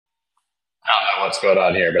what's going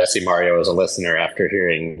on here, but I see Mario as a listener after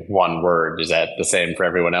hearing one word. Is that the same for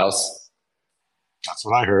everyone else? That's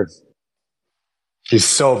what I heard. He's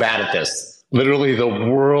so bad at this. Literally the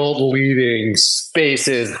world-leading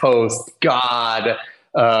spaces host, god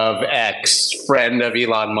of X, friend of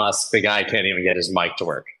Elon Musk. The guy can't even get his mic to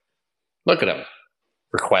work. Look at him.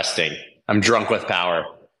 Requesting. I'm drunk with power.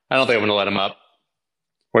 I don't think I'm going to let him up.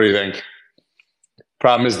 What do you think?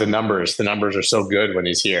 Problem is the numbers. The numbers are so good when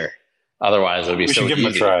he's here. Otherwise, it would be so easy. We should give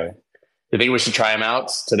him a try. You think we should try him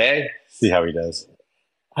out today? See how he does.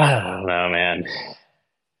 I don't know, man.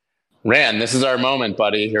 Rand, this is our moment,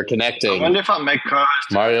 buddy. You're connecting. I wonder if I'll make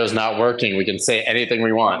co-host. Mario's not working. We can say anything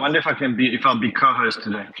we want. I wonder if I'll be co-host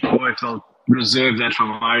today, or if I'll reserve that for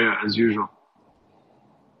Mario as usual.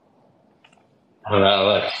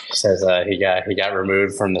 Look, says he got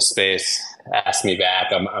removed from the space. Asked me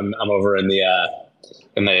back. I'm over in the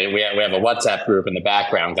we have a WhatsApp group in the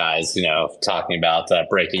background, guys. Talking about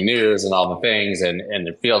breaking news and all the things, and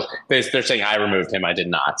it feels they're saying I removed him. I did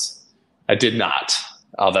not.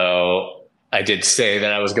 Although I did say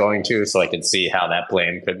that I was going to, so I could see how that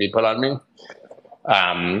blame could be put on me.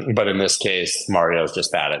 But in this case, Mario's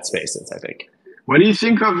just bad at spaces, I think. What do you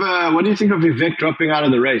think of Vivek dropping out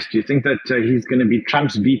of the race? Do you think that he's going to be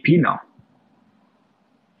Trump's VP now?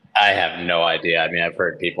 I have no idea. I mean, I've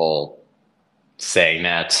heard people saying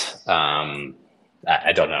that.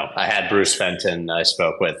 I don't know. I had Bruce Fenton I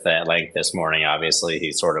spoke with at length this morning. Obviously,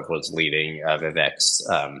 he sort of was leading Vivek's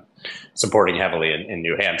supporting heavily in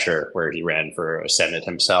New Hampshire, where he ran for Senate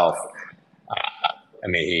himself. I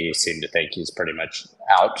mean, he seemed to think he's pretty much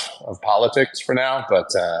out of politics for now,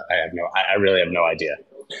 but I really have no idea.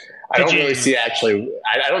 I don't really see actually.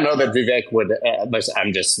 I don't know that Vivek would.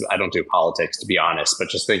 I don't do politics, to be honest. But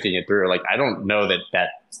just thinking it through, I don't know that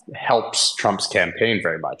helps Trump's campaign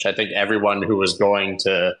very much. I think everyone who was going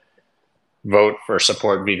to vote for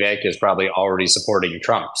support Vivek is probably already supporting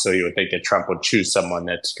Trump. So you would think that Trump would choose someone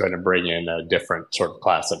that's going to bring in a different sort of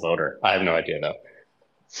class of voter. I have no idea though.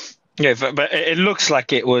 Yeah, but it looks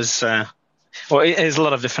like it was. There's a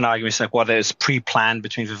lot of different arguments, like whether it's pre-planned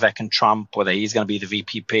between Vivek and Trump, whether he's going to be the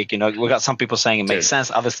VP pick. We got some people saying it makes sense,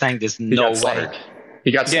 others saying there's no way.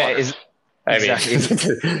 He got slaughtered. Exactly.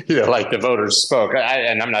 The voters spoke.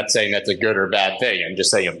 And I'm not saying that's a good or bad thing. I'm just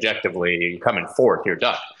saying objectively, coming fourth, you're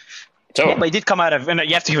done. So, yeah, but he did come out of, and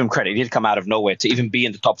you have to give him credit, he did come out of nowhere to even be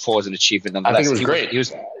in the top four as an achievement. I think it was great. He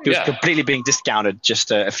was completely being discounted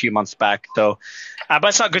just a few months back, though. But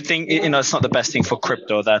it's not a good thing. It's not the best thing for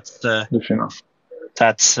crypto. That's fair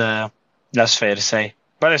to say.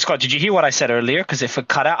 But Scott, did you hear what I said earlier? Because if it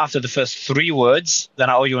cut out after the first three words, then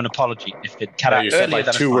I owe you an apology. If it cut out you earlier,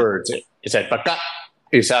 said two words. You said "baka."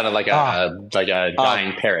 You sounded like a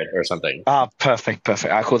dying parrot or something. Perfect.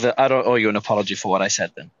 I don't owe you an apology for what I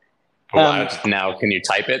said then. Now, can you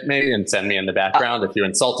type it maybe and send me in the background? If you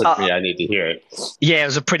insulted me, I need to hear it. Yeah, it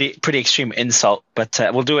was a pretty extreme insult, but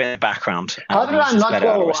we'll do it in the background. How did I not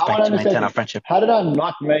go? I want to understand. How did I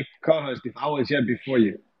not make co-host if I was here before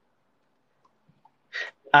you?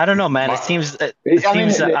 I don't know, man. It seems that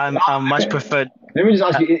I'm much preferred. Let me just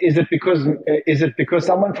ask you: Is it because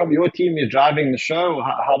someone from your team is driving the show? Or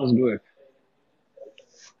how does it work?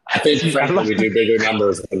 I think, frankly, we do bigger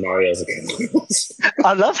numbers than Mario's.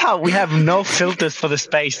 I love how we have no filters for the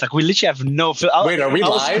space. We literally have no filters. Wait, are we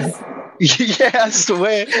live? Yeah, I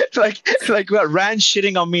swear. We got Rand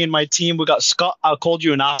shitting on me and my team. We got Scott. I called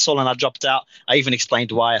you an asshole and I dropped out. I even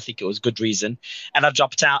explained why. I think it was good reason, and I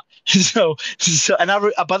dropped out.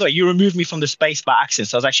 By the way, you removed me from the space by accident,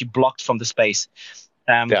 so I was actually blocked from the space.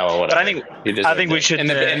 But I think we should. In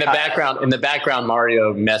the background,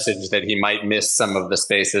 Mario messaged that he might miss some of the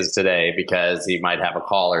spaces today because he might have a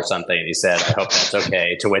call or something. And he said, "I hope that's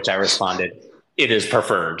okay." To which I responded, "It is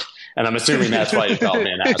preferred." And I'm assuming that's why you called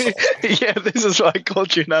me an asshole. Yeah, this is why I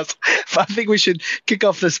called you an asshole. But I think we should kick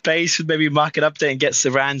off the space with maybe market update and get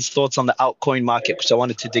Saran's thoughts on the altcoin market, because I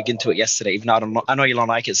wanted to dig into it yesterday. Even though I know you don't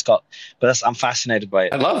like it, Scott, but I'm fascinated by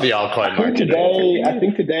it. I love the altcoin market. I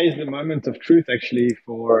think today is the moment of truth, actually.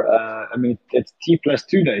 It's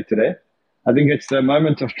T+2 day today. I think it's the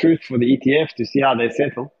moment of truth for the ETF to see how they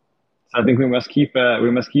settle. So I think we must keep a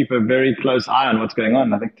very close eye on what's going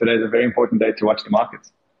on. I think today is a very important day to watch the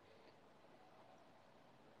markets.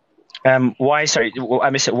 Why? Sorry, I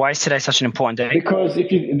missed it. Why is today such an important day? Because if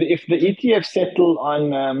the ETF settle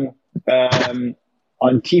on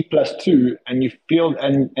T+2, and you feel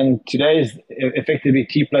and today is effectively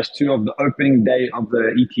T+2 of the opening day of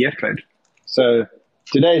the ETF trade. So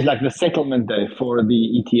today is like the settlement day for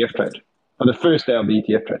the ETF trade, or the first day of the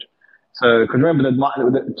ETF trade. So because remember that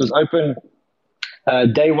it was open.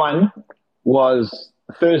 Day one was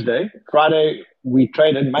Thursday. Friday we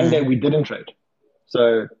traded. Monday we didn't trade.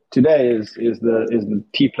 So today is the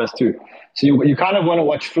T+2. So you kind of want to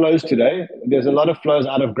watch flows today. There's a lot of flows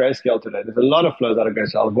out of Grayscale today. There's a lot of flows out of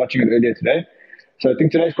Grayscale. I was watching it earlier today. So I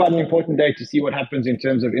think today's quite an important day to see what happens in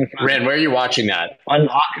terms of influence. Rand, where are you watching that? On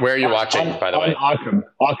Arkham. Where are you watching, by the way? On Arkham.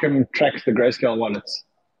 Arkham tracks the Grayscale wallets.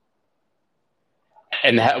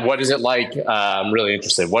 And what is it like? I'm really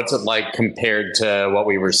interested. What's it like compared to what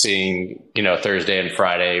we were seeing, Thursday and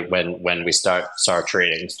Friday when we start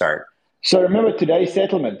trading? So remember today's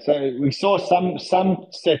settlement. So we saw some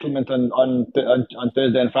settlement on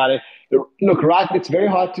Thursday and Friday. Look, right, it's very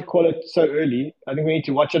hard to call it so early. I think we need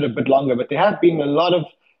to watch it a bit longer. But there have been a lot of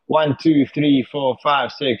 1, 2, 3, 4,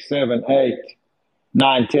 5, 6, 7, 8,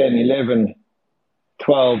 9, 10, 11,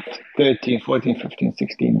 12, 13, 14, 15,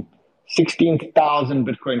 16. 16,000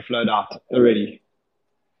 Bitcoin flowed out already.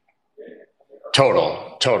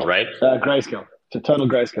 Total, right? Grayscale. So total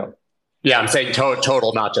Grayscale. Yeah, I'm saying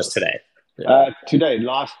total, not just today. Today,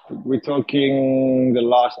 we're talking the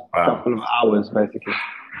last couple of hours, basically.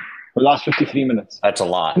 The last 53 minutes. That's a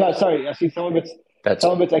lot. No, sorry. I see some of it's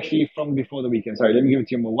actually from before the weekend. Sorry, let me give it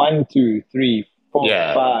to you more. 1, 2, 3, 4,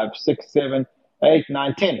 5, 6, 7, 8,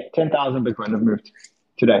 9, 10. 10,000 Bitcoin have moved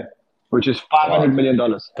today, which is $500 million.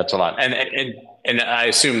 That's a lot. And I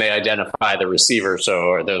assume they identify the receiver, so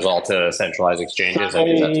are those all to centralized exchanges? So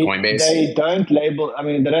that's Coinbase? They don't label,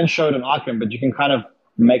 they don't show it on Arkham, but you can kind of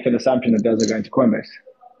make an assumption that those are going to Coinbase.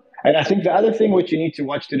 And I think the other thing which you need to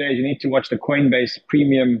watch today is you need to watch the Coinbase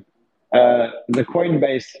premium, because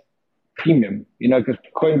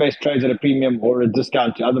Coinbase trades at a premium or a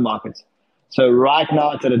discount to other markets. So right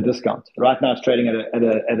now it's at a discount. Right now it's trading at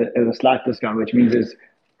a slight discount, which means there's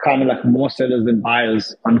kind of like more sellers than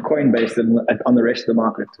buyers on Coinbase than on the rest of the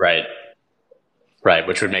market. Right,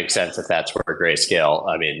 which would make sense if that's where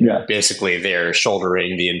Grayscale, basically they're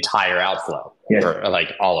shouldering the entire outflow, or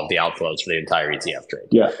like all of the outflows for the entire ETF trade.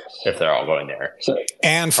 Yeah. If they're all going there.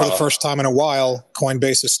 And for the first time in a while,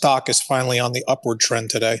 Coinbase's stock is finally on the upward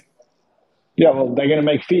trend today. Yeah, well, they're going to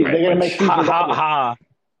make fees. They're going to make fees.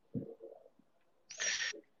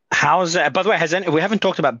 How's that? By the way, we haven't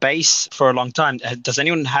talked about Base for a long time. Does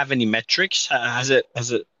anyone have any metrics? Is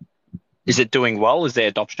it doing well? Is there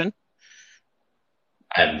adoption?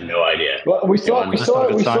 I have no idea. Well, we saw in the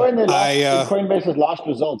Coinbase's last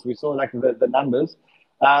results. We saw like the numbers.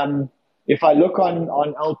 If I look on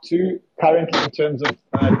L2 currently in terms of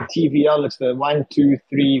TVL, it's the 1, 2,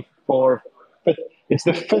 3, 4, 5th. It's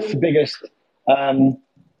the 5th biggest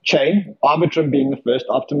chain. Arbitrum being the first,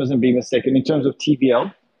 Optimism being the second in terms of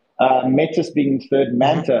TVL. Metis being third,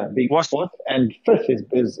 Manta being fourth, and fifth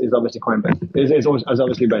is obviously Coinbase. Is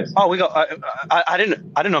obviously Base. Oh, we got. I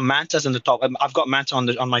didn't know Manta's in the top. I've got Manta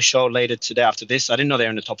on my show later today after this. I didn't know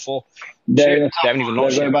they're in the top 4. They haven't even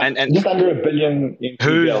launched it. And just under $1 billion in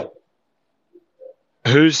TVL.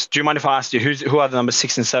 Do you mind if I ask you who are the numbers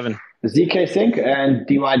 6 and 7? ZK Sync and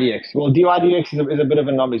DYDX. Well, DYDX is a bit of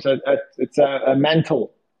an anomaly. So it's a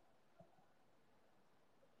mantle.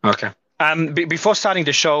 Okay. Before starting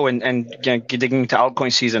the show and digging into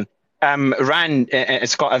altcoin season, Ran and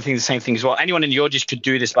Scott, I think the same thing as well. Anyone in the audience could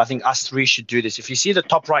do this, but I think us three should do this. If you see the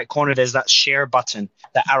top right corner, there's that share button,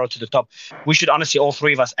 that arrow to the top. We should honestly, all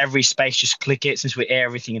three of us, every space, just click it since we air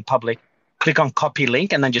everything in public. Click on copy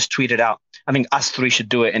link and then just tweet it out. I think us three should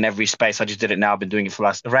do it in every space. I just did it now. I've been doing it for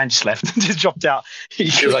last. Ran just left, just dropped out. He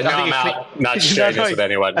was like, no, I'm out. Not sharing this with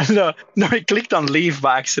anyone. No, he clicked on leave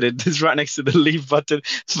by accident. It's right next to the leave button.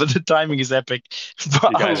 But the timing is epic.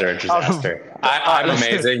 But you guys are a disaster. I'm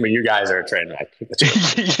amazing, but you guys are a train wreck.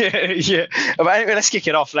 Yeah. But anyway, let's kick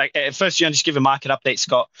it off. First, you just give a market update,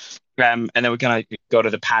 Scott, and then we're gonna go to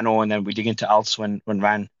the panel, and then we dig into alts when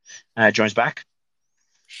Ran joins back.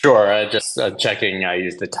 Sure. Just checking. I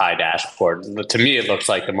used the TIE dashboard. To me, it looks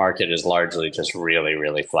like the market is largely just really,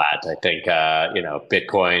 really flat. I think,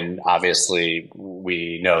 Bitcoin, obviously,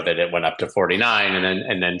 we know that it went up to 49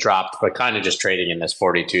 and then dropped, but kind of just trading in this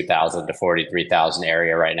 42,000 to 43,000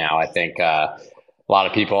 area right now. I think a lot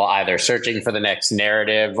of people either searching for the next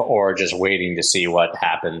narrative or just waiting to see what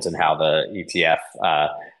happens and how the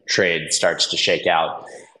ETF trade starts to shake out.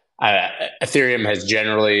 Ethereum has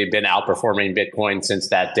generally been outperforming Bitcoin since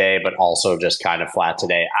that day, but also just kind of flat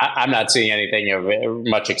today. I'm not seeing anything of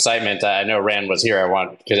much excitement. I know Rand was here.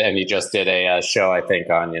 And he just did a show, I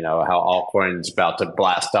think, on how altcoins about to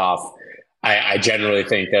blast off. I generally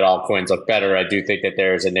think that altcoins look better. I do think that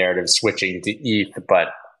there's a narrative switching to ETH, but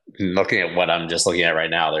looking at what I'm just looking at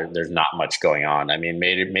right now, there's not much going on. I mean,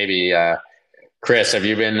 maybe. Chris, have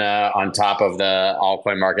you been on top of the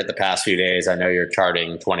altcoin market the past few days? I know you're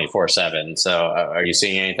charting 24/7. So are you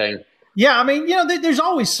seeing anything? Yeah, I mean, there's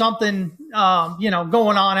always something, going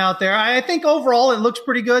on out there. I think overall it looks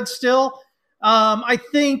pretty good still. I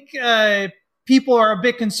think people are a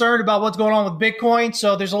bit concerned about what's going on with Bitcoin.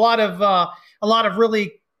 So there's a lot of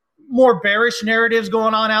really more bearish narratives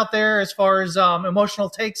going on out there as far as emotional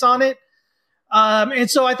takes on it. And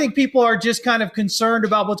so I think people are just kind of concerned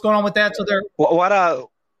about what's going on with that. So they're what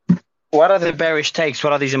are the bearish takes?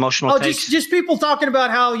 What are these emotional takes? Just people talking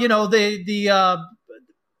about how the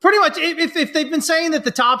pretty much if they've been saying that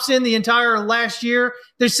the top's in the entire last year,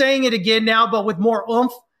 they're saying it again now, but with more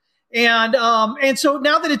oomph. And so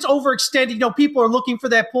now that it's overextended, people are looking for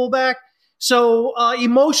that pullback. So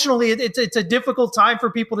emotionally, it's a difficult time for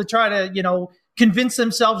people to try to convince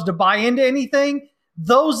themselves to buy into anything.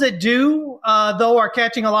 Those that do, though, are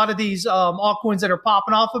catching a lot of these altcoins that are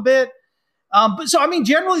popping off a bit. But so I mean,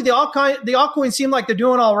 generally the altcoins seem like they're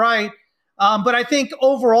doing all right. But I think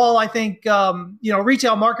overall,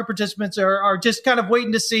 retail market participants are just kind of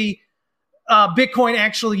waiting to see Bitcoin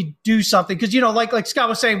actually do something. Because, like Scott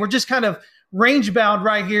was saying, we're just kind of range bound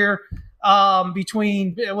right here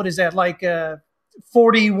between, what is that, like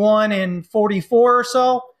 41 and 44 or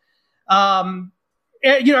so.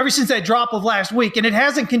 Ever since that drop of last week. And it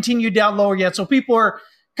hasn't continued down lower yet. So people are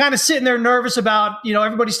kind of sitting there nervous about,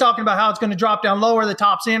 everybody's talking about how it's going to drop down lower. The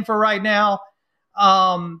top's in for right now.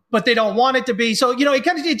 But they don't want it to be. So,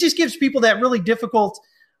 it just gives people that really difficult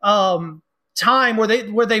time where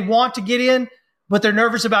they want to get in, but they're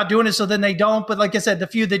nervous about doing it. So then they don't. But like I said, the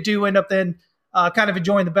few that do end up then kind of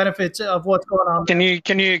enjoying the benefits of what's going on. Can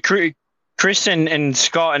you, Chris and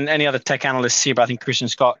Scott and any other tech analysts here, but I think Chris and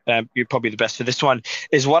Scott, you're probably the best for this one,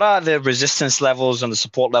 is what are the resistance levels and the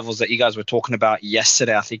support levels that you guys were talking about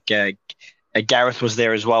yesterday? I think Gareth was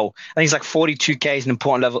there as well. I think it's like 42K is an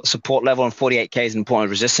important support level and 48K is an important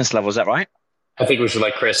resistance level. Is that right? I think we should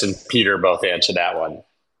let Chris and Peter both answer that one.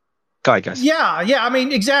 Go ahead, guys. Yeah. I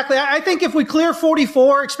mean, exactly. I think if we clear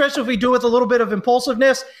 44, especially if we do it with a little bit of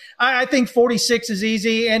impulsiveness, I think 46 is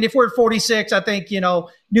easy. And if we're at 46, I think,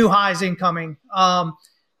 new highs incoming. At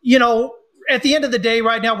the end of the day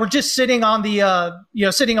right now, we're just sitting on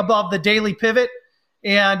the, sitting above the daily pivot.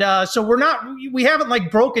 And so we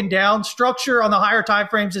haven't broken down. Structure on the higher time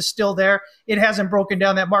frames is still there. It hasn't broken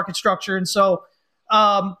down that market structure. And so,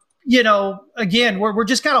 again, we're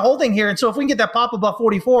just kind of holding here. And so if we can get that pop above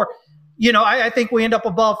 44, I think we end up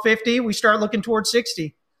above 50. We start looking towards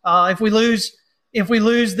 60. If we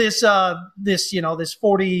lose this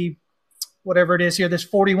 40, whatever it is here, this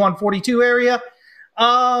 41, 42 area,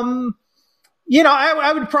 I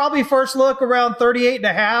would probably first look around 38 and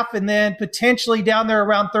a half and then potentially down there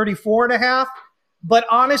around 34 and a half. But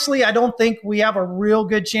honestly, I don't think we have a real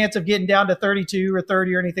good chance of getting down to 32 or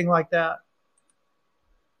 30 or anything like that.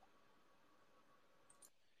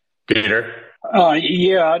 Peter?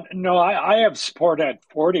 I have support at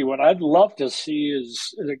 40. What I'd love to see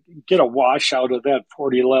is get a wash out of that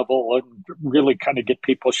 40 level and really kind of get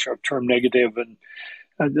people short-term negative. And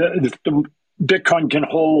if the Bitcoin can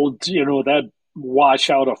hold, that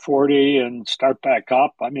wash out of 40 and start back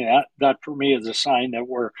up, I mean, that for me is a sign that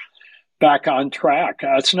we're back on track.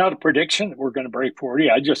 It's not a prediction that we're going to break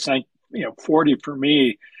 40. I just think, 40 for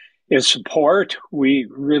me is support. We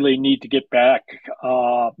really need to get back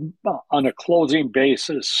on a closing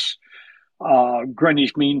basis.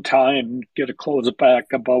 Greenwich Mean Time, get a close back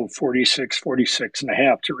above 46 and a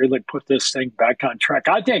half to really put this thing back on track.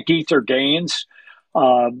 I think Ether gains.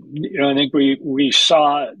 I think we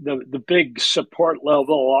saw the big support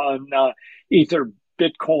level on Ether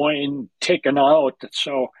Bitcoin taken out.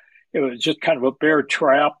 So it was just kind of a bear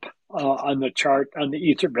trap on the chart, on the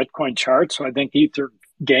Ether Bitcoin chart. So I think Ether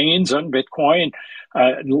gains on Bitcoin,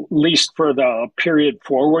 at least for the period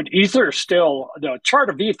forward. Ether still, the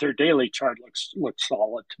chart of Ether daily chart looks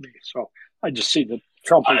solid to me. So I just see the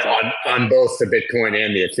Trump is on both the Bitcoin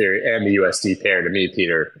and the Ethereum and the USD pair. To me,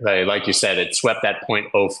 Peter, like you said, it swept that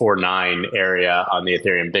 0.049 area on the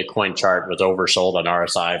Ethereum Bitcoin chart, was oversold on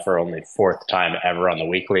RSI for only fourth time ever on the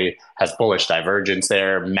weekly, has bullish divergence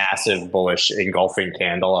there, massive bullish engulfing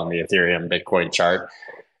candle on the Ethereum Bitcoin chart.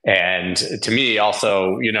 And to me,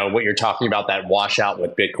 also, what you're talking about, that washout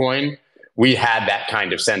with Bitcoin, we had that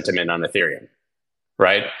kind of sentiment on Ethereum,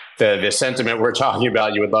 right? The sentiment we're talking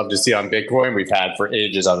about, you would love to see on Bitcoin, we've had for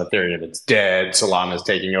ages on Ethereum. It's dead. Solana's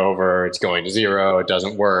taking over. It's going to zero. It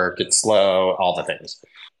doesn't work. It's slow. All the things.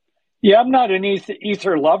 Yeah, I'm not an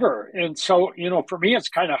Ether lover. And so, for me, it's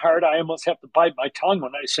kind of hard. I almost have to bite my tongue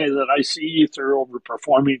when I say that I see Ether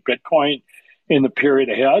overperforming Bitcoin in the period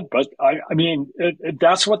ahead. But I mean,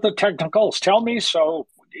 that's what the technicals tell me. So,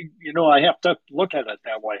 I have to look at it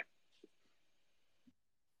that way.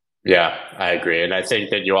 Yeah, I agree. And I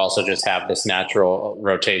think that you also just have this natural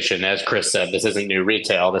rotation. As Chris said, this isn't new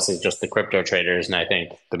retail. This is just the crypto traders. And I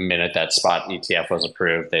think the minute that spot ETF was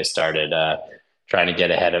approved, they started trying to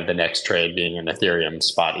get ahead of the next trade being an Ethereum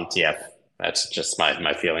spot ETF. That's just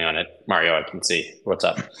my feeling on it. Mario, I can see. What's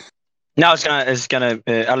up? No,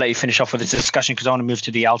 I'll let you finish off with this discussion because I want to move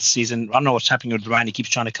to the alt season. I don't know what's happening with Ryan. He keeps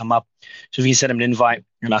trying to come up. So if you can send him an invite,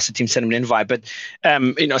 and ask the team send him an invite. But,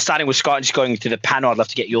 starting with Scott and just going to the panel, I'd love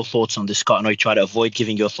to get your thoughts on this, Scott. I know you try to avoid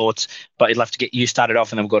giving your thoughts, but I'd love to get you started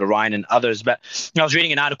off and then we'll go to Ryan and others. But I was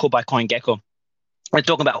reading an article by CoinGecko. We're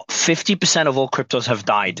talking about 50% of all cryptos have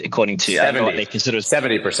died, according to 70. what they consider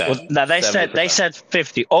 70%. Well, now they 70%. said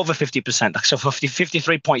 50, over 50%. So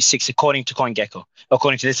 53.6 according to CoinGecko,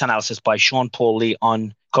 according to this analysis by Sean Paul Lee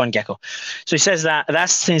on CoinGecko. So he says that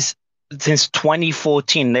that's since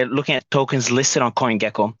 2014. They're looking at tokens listed on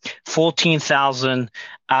CoinGecko. 14,000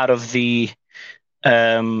 out of the I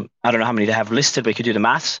don't know how many they have listed, but you could do the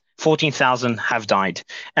maths. 14,000 have died.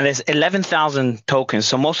 And there's 11,000 tokens.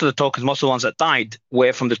 So most of the ones that died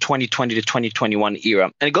were from the 2020 to 2021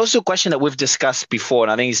 era. And it goes to a question that we've discussed before.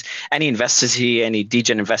 And I think any investors here, any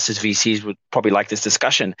DGen investors, VCs would probably like this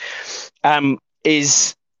discussion.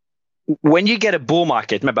 Is when you get a bull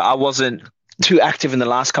market, remember, I wasn't too active in the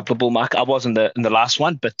last couple of bull market. I was in the last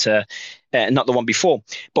one, but not the one before.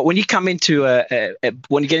 But when you come into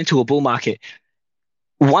when you get into a bull market,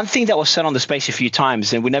 one thing that was said on the space a few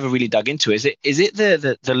times, and we never really dug into, is it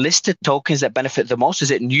the listed tokens that benefit the most?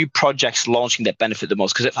 Is it new projects launching that benefit the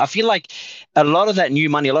most? Because I feel like a lot of that new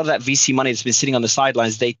money, a lot of that VC money that's been sitting on the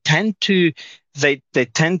sidelines, they tend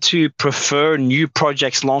to prefer new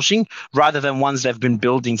projects launching rather than ones they've been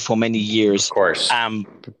building for many years. Of course.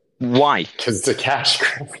 Why? Because it's a cash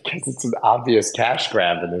grab. Because it's an obvious cash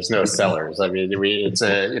grab, and there's no sellers. I mean, it's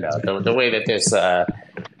the way that this.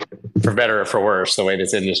 For better or for worse, the way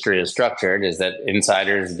this industry is structured is that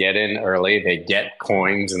insiders get in early, they get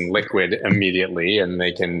coins and liquid immediately, and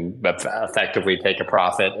they can effectively take a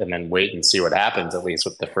profit and then wait and see what happens, at least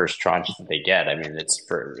with the first tranche that they get. I mean,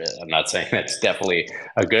 I'm not saying that's definitely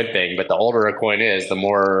a good thing, but the older a coin is, the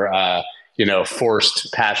more,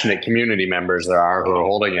 forced, passionate community members there are who are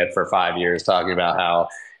holding it for 5 years, talking about how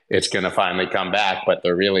it's going to finally come back, but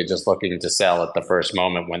they're really just looking to sell at the first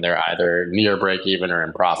moment when they're either near break even or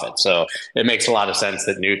in profit. So it makes a lot of sense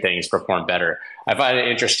that new things perform better. I find it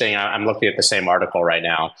interesting. I'm looking at the same article right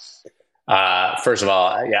now. First of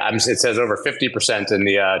all, it says over 50% in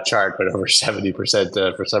the chart, but over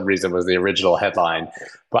 70% for some reason was the original headline.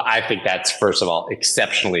 But I think that's, first of all,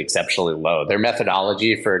 exceptionally low. Their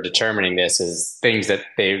methodology for determining this is things that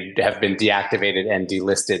they have been deactivated and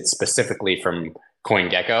delisted specifically from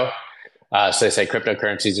CoinGecko. So they say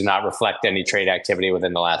cryptocurrencies do not reflect any trade activity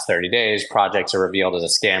within the last 30 days. Projects are revealed as a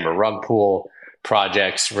scam or rug pull.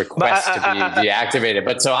 Projects request to be deactivated.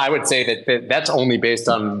 But so I would say that that's only based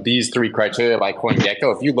on these three criteria by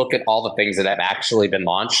CoinGecko. If you look at all the things that have actually been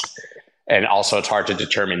launched, and also it's hard to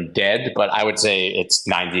determine dead, but I would say it's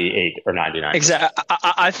 98 or 99. Exactly.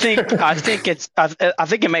 I think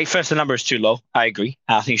it may first the number is too low. I agree.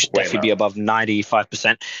 I think it should definitely be above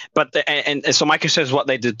 95%. But and so Michael says what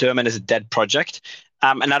they determine is a dead project.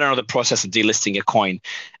 And I don't know the process of delisting a coin.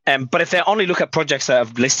 But if they only look at projects that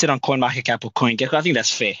have listed on CoinMarketCap or CoinGecko, I think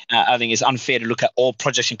that's fair. I think it's unfair to look at all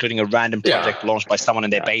projects, including a random project launched by someone in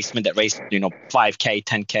their basement that raised, $5K,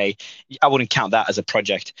 $10K. I wouldn't count that as a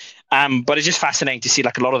project. But it's just fascinating to see,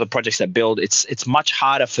 like, a lot of the projects that build, it's much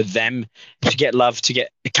harder for them to get love, to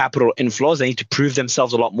get capital inflows. They need to prove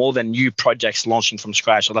themselves a lot more than new projects launching from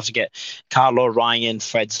scratch. I'd love to get Carlo, Ryan,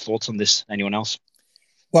 Fred's thoughts on this. Anyone else?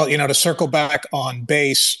 Well, to circle back on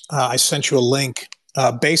Base, I sent you a link.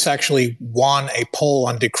 Base actually won a poll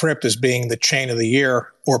on Decrypt as being the chain of the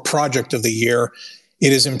year or project of the year.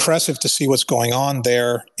 It is impressive to see what's going on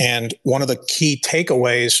there. And one of the key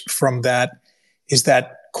takeaways from that is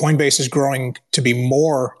that Coinbase is growing to be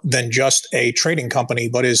more than just a trading company,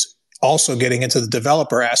 but is also getting into the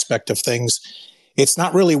developer aspect of things. It's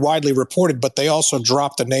not really widely reported, but they also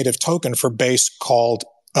dropped a native token for Base called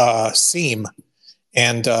Seam.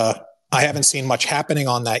 And I haven't seen much happening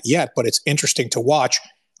on that yet, but it's interesting to watch.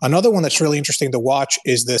 Another one that's really interesting to watch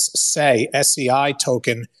is this SEI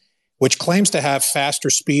token, which claims to have faster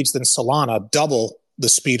speeds than Solana, double the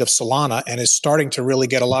speed of Solana, and is starting to really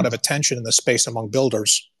get a lot of attention in the space among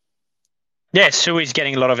builders. Yeah, Sui's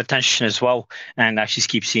getting a lot of attention as well, and actually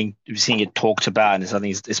keep seeing it talked about, and I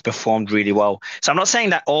think it's performed really well. So I'm not saying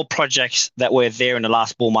that all projects that were there in the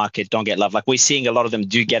last bull market don't get love. Like, we're seeing a lot of them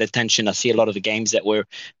do get attention. I see a lot of the games that we're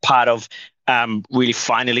part of really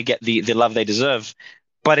finally get the love they deserve.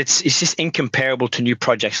 but it's just incomparable to new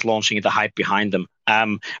projects launching and the hype behind them.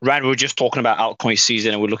 Ryan, we were just talking about altcoin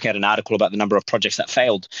season, and we're looking at an article about the number of projects that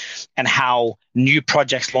failed and how new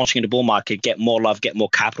projects launching in the bull market get more love, get more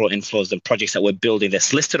capital inflows than projects that were building. They're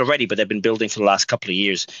listed already, but they've been building for the last couple of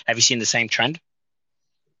years. Have you seen the same trend?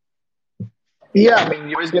 Yeah, I mean,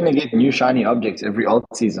 you're always going to get new shiny objects every alt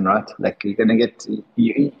season, right? Like you're going to get,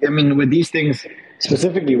 I mean, with these things,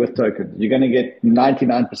 specifically with tokens, you're going to get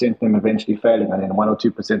 99% of them eventually failing and then 1 or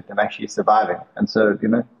 2% of them actually surviving. And so,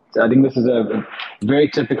 I think this is a very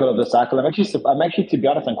typical of the cycle. I'm actually, to be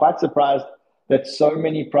honest, I'm quite surprised that so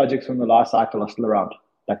many projects from the last cycle are still around.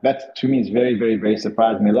 Like that to me is very, very, very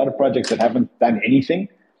surprising. A lot of projects that haven't done anything,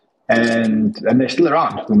 and they're still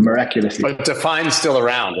around miraculously. But define still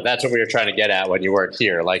around. That's what we were trying to get at when you weren't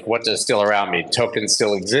here. Like, what does still around mean? Tokens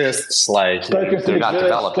still exists. Like, tokens they're not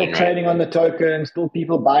developing. Still trading on the token. Still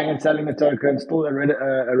people buying and selling the token. Still a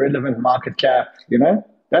relevant market cap.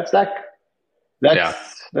 That's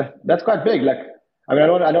quite big. Like, I mean,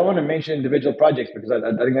 I don't want to mention individual projects because I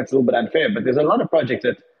think that's a little bit unfair. But there's a lot of projects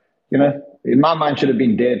that, in my mind, should have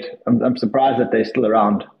been dead. I'm surprised that they're still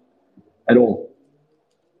around at all.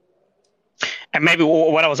 And maybe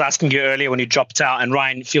what I was asking you earlier when you dropped out, and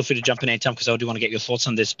Ryan, feel free to jump in anytime because I do want to get your thoughts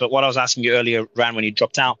on this. But what I was asking you earlier, Ryan, when you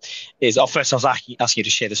dropped out, is first I was asking you to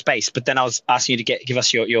share the space, but then I was asking you to give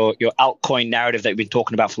us your altcoin narrative that we've been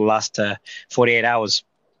talking about for the last 48 hours.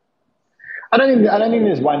 I don't think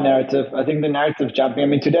there's one narrative. I think the narrative's jumping. I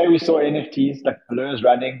mean, today we saw NFTs like Blur's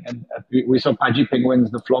running, and we saw Pudgy Penguins,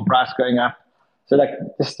 the floor price going up. So like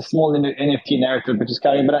just a small NFT narrative which is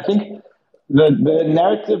coming. But I think the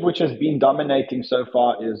narrative which has been dominating so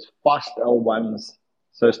far is fast L1s.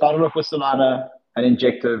 So it started off with Solana and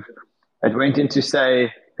Injective. It went into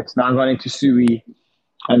Say. It's now gone into Sui.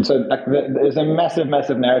 And so like there's a massive,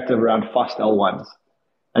 massive narrative around fast L1s.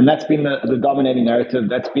 And that's been the dominating narrative.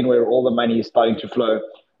 That's been where all the money is starting to flow.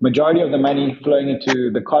 Majority of the money flowing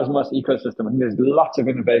into the Cosmos ecosystem. I think there's lots of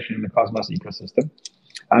innovation in the Cosmos ecosystem.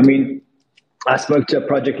 I mean, I spoke to a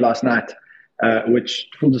project last night, which,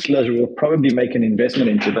 full disclosure, we'll probably make an investment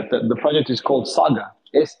into. But the project is called Saga,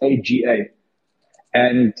 S-A-G-A.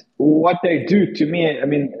 And what they do, to me, I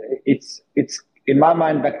mean, it's in my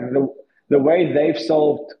mind, like the way they've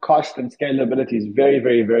solved cost and scalability is very,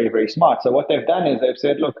 very, very, very smart. So what they've done is they've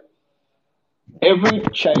said, look, every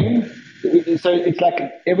chain, so it's like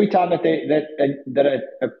every time that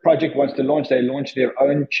a project wants to launch, they launch their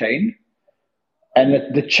own chain.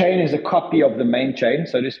 And the chain is a copy of the main chain,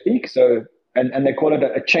 so to speak. So, and they call it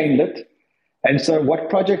a chainlet. And so what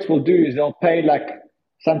projects will do is they'll pay like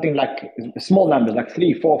something like small numbers, like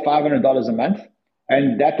 $300, $400, $500 a month.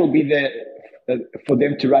 And that will be for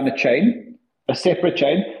them to run a chain, a separate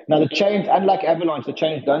chain. Now the chains, unlike Avalanche, the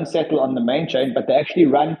chains don't settle on the main chain, but they actually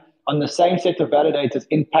run on the same set of validators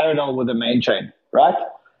in parallel with the main chain, right?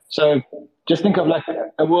 So just think of like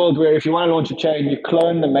a world where if you want to launch a chain, you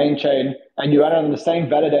clone the main chain and you run it on the same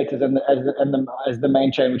validators as the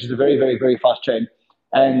main chain, which is a very, very, very fast chain.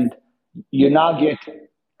 And you now get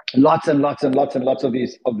lots and lots and lots and lots of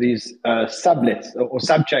these sublets or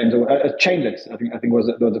subchains or chainlets. I think was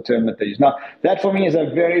the term that they use. Now that for me is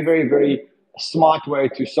a very, very, very smart way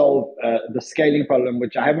to solve the scaling problem,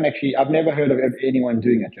 which I've never heard of anyone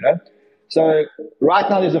doing it. So right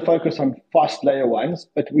now there's a focus on fast layer ones,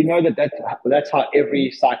 but we know that's how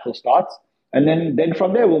every cycle starts, and then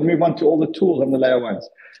from there we'll move on to all the tools on the layer ones.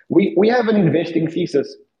 We have an investing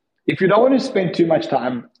thesis. If you don't want to spend too much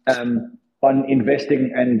time on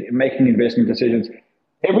investing and making investment decisions,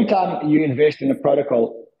 every time you invest in a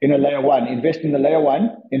protocol in a layer one, invest in the layer one,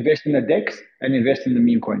 invest in the DEX, and invest in the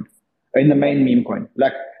meme coin, in the main meme coin.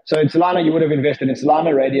 Like so, in Solana you would have invested in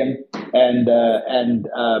Solana, Radium, and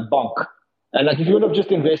Bonk. And like if you would have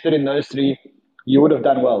just invested in those three, you would have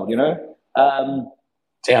done well. Damn,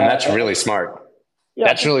 that's really smart. Yeah,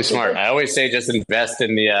 that's really smart. I always say just invest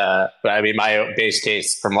in my base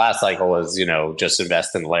case from last cycle was, just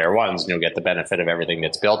invest in the layer ones and you'll get the benefit of everything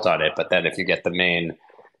that's built on it. But then if you get the main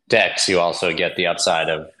DEX, you also get the upside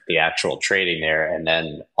of the actual trading there. And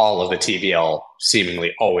then all of the TVL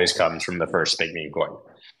seemingly always comes from the first big meme coin.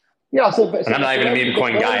 Yeah. And I'm not even a meme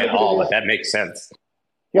coin guy at all, but that makes sense.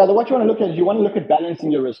 Yeah, what you want to look at is you want to look at balancing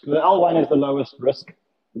your risk. The L1 is the lowest risk.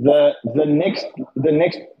 The next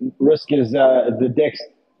risk is the DEX.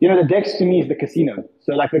 The DEX to me is the casino.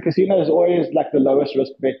 So like the casino is always like the lowest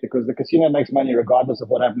risk bet because the casino makes money regardless of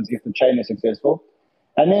what happens if the chain is successful.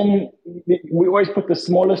 And then we always put the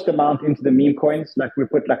smallest amount into the meme coins. Like we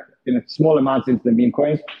put small amounts into the meme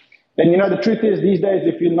coins. And the truth is these days,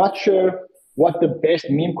 if you're not sure what the best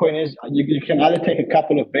meme coin is, you can either take a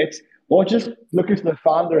couple of bets or just look if the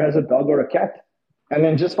founder has a dog or a cat. and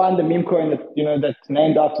then just find the meme coin that's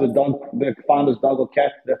named after the founder's dog or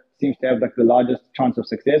cat that seems to have like the largest chance of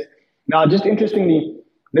success. Now, just interestingly,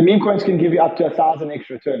 the meme coins can give you up to 1,000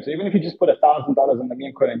 extra returns. So even if you just put $1,000 in the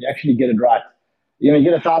meme coin and you actually get it right, you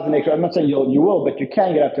get 1,000 extra. I'm not saying you will, but you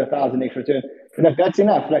can get up to 1,000 extra return. But that's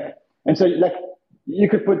enough. And so you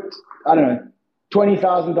could put, I don't know,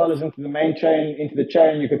 $20,000 into the main chain, into the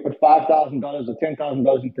chain. You could put $5,000 or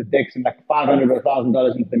 $10,000 into DEX and like $500 or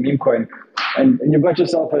 $1,000 into the meme coin, and you've got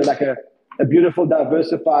yourself a beautiful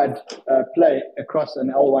diversified play across an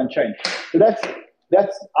L1 chain. So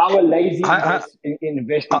that's our lazy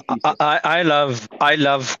investment thesis. I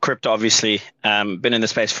love crypto, obviously. Been in the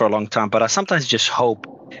space for a long time, but I sometimes just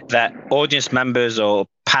hope that audience members or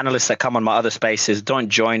panelists that come on my other spaces don't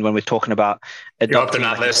join when we're talking about adopting. You hope they're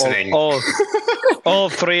not listening. All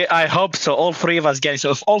three, I hope so. All three of us get it.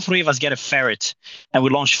 So if all three of us get a ferret and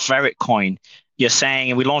we launch Ferret Coin, you're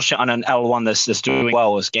saying, and we launched it on an L1 that's doing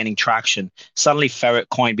well, is gaining traction. Suddenly, Ferret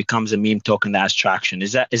Coin becomes a meme token that has traction.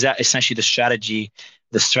 Is that essentially the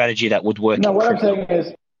strategy that would work? No, what I'm saying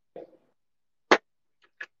is,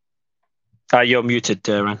 you're muted,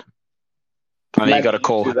 Ryan. You got a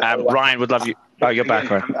call. Ryan would love you. Oh, you're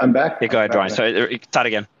back, Ryan. I'm back. Yeah, go ahead, Ryan. So start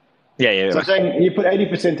again. Yeah. So I'm saying you put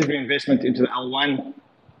 80% of your investment into the L1,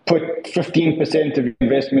 put 15% of your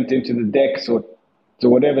investment into the DEX or to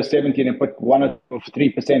whatever 17, and put 1 or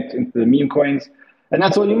 3% into the meme coins, and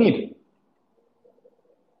that's all you need.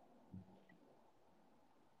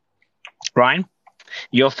 Ryan,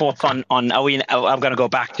 your thoughts on are we in? I'm going to go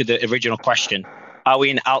back to the original question. Are we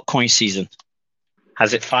in altcoin season?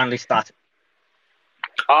 Has it finally started?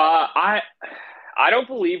 I don't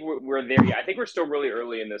believe we're there yet. I think we're still really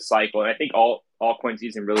early in this cycle, and I think altcoin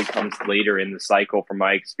season really comes later in the cycle, from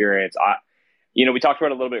my experience. We talked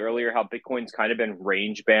about a little bit earlier how Bitcoin's kind of been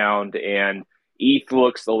range bound, and ETH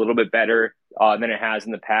looks a little bit better than it has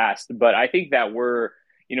in the past. But I think that we're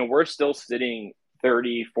still sitting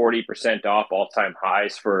 30-40% off all-time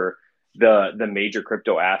highs for the major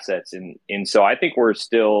crypto assets, and so I think we're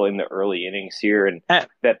still in the early innings here, and that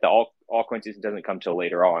the altcoin season doesn't come till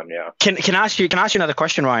later on. Yeah. Can I ask you another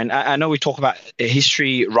question, Ryan? I know we talk about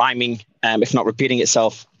history rhyming, if not repeating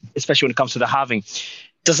itself, especially when it comes to the halving.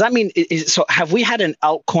 Does that mean so? Have we had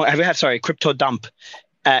crypto dump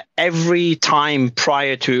every time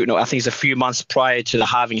prior to? I think it's a few months prior to the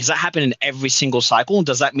halving. Has that happened in every single cycle? And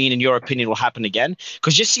does that mean, in your opinion, it will happen again?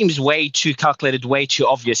 Because it just seems way too calculated, way too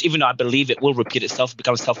obvious. Even though I believe it will repeat itself,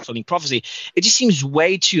 become a self-fulfilling prophecy, it just seems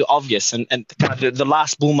way too obvious. And kind of the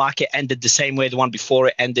last bull market ended the same way the one before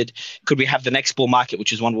it ended. Could we have the next bull market,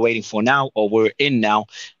 which is one we're waiting for now, or we're in now,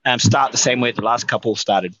 start the same way the last couple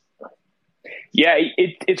started? Yeah,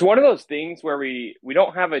 it's one of those things where we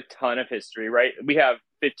don't have a ton of history, right? We have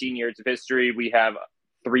 15 years of history. We have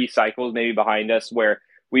 3 cycles maybe behind us where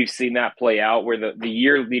we've seen that play out, where the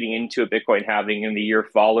year leading into a Bitcoin halving and the year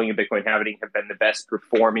following a Bitcoin halving have been the best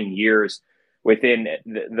performing years within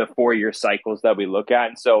the 4-year cycles that we look at.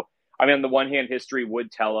 And so, on the one hand, history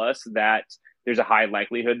would tell us that there's a high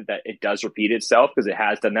likelihood that it does repeat itself, because it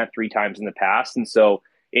has done that 3 times in the past. And so,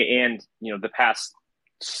 the past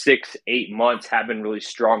 6-8 months have been really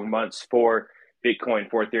strong months for Bitcoin,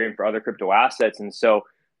 for Ethereum, for other crypto assets. And so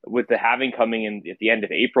with the halving coming in at the end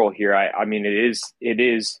of April here, it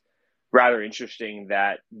is rather interesting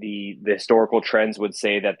that the historical trends would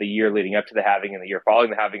say that the year leading up to the halving and the year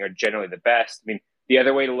following the halving are generally the best. The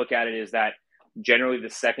other way to look at it is that generally the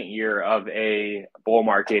second year of a bull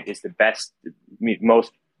market is the best,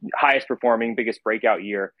 most highest performing, biggest breakout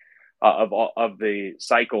year of the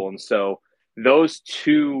cycle. And so those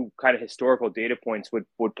two kind of historical data points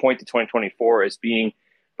would point to 2024 as being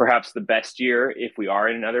perhaps the best year if we are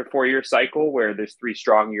in another 4-year cycle where there's 3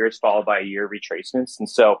 strong years followed by a year of retracements. And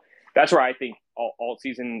so that's where I think alt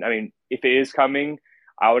season, if it is coming,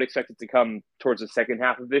 I would expect it to come towards the second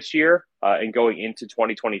half of this year and going into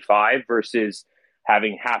 2025 versus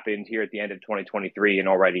having happened here at the end of 2023 and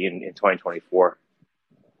already in 2024.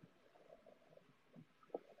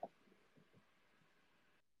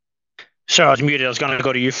 So I was muted. I was going to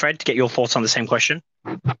go to you, Fred, to get your thoughts on the same question.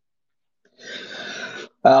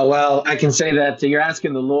 Well, I can say that you're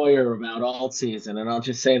asking the lawyer about alt season, and I'll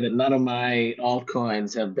just say that none of my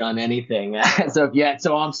altcoins have done anything as of yet,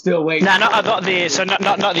 so I'm still waiting. No, not the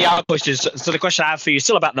altcoins. So the question I have for you is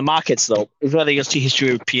still about the markets, though, is whether you'll see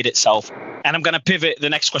history repeat itself. And I'm going to pivot. The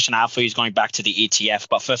next question I have for you is going back to the ETF,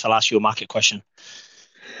 but first I'll ask you a market question.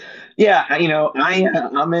 Yeah,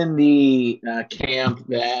 I'm in the camp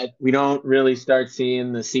that we don't really start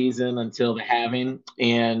seeing the season until the halving,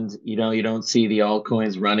 and you don't see the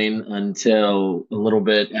altcoins running until a little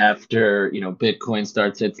bit after Bitcoin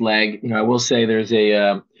starts its leg. I will say there's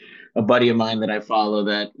a buddy of mine that I follow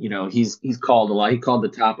that he's called a lot. He called the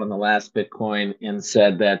top on the last Bitcoin and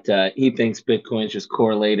said that he thinks Bitcoin is just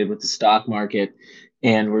correlated with the stock market,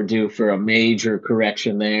 and we're due for a major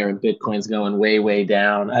correction there, and Bitcoin's going way, way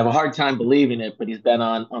down. I have a hard time believing it, but he's been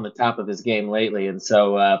on the top of his game lately, and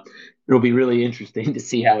so it'll be really interesting to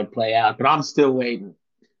see how it play out. But I'm still waiting.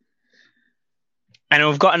 And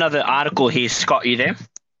we've got another article here. Scott, you there?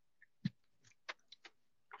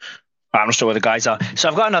 I'm not sure where the guys are. So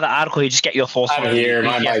I've got another article here. Just get your thoughts on I'm here.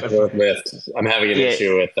 My ETF. mic won't lift. I'm having an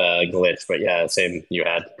issue with glitch, but yeah, same you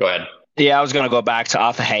had. Go ahead. Yeah, I was going to go back to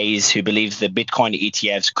Arthur Hayes, who believes the Bitcoin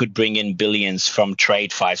ETFs could bring in billions from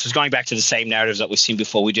trade fights. So it's going back to the same narratives that we've seen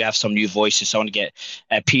before. We do have some new voices. So I want to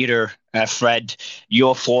get Peter, Fred,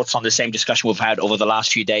 your thoughts on the same discussion we've had over the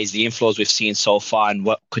last few days, the inflows we've seen so far, and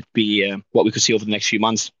what could be what we could see over the next few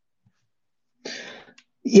months.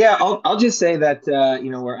 Yeah, I'll just say that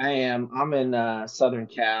where I am, I'm in Southern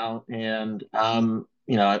Cal, and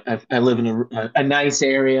I live in a nice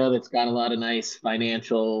area that's got a lot of nice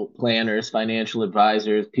financial planners, financial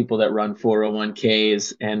advisors, people that run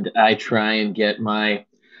 401ks, and I try and get my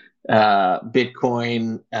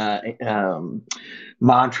Bitcoin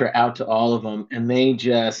mantra out to all of them, and they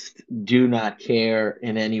just do not care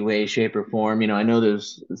in any way, shape, or form. I know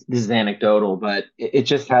this is anecdotal, but it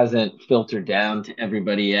just hasn't filtered down to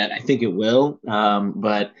everybody yet. I think it will,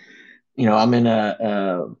 but I'm in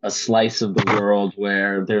a slice of the world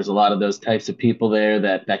where there's a lot of those types of people there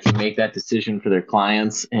that can make that decision for their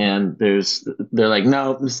clients, and they're like,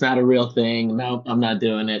 no, it's not a real thing. No, I'm not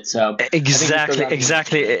doing it. So exactly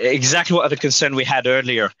what the concern we had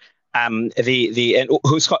earlier. What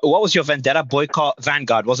was your vendetta? Boycott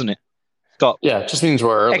Vanguard, wasn't it? Scott? Yeah, it just means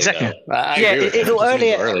we're early. Exactly. I agree with early.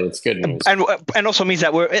 It's good news, and also means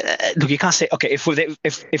that we're look. You can't say okay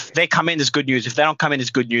if they come in as good news. If they don't come in as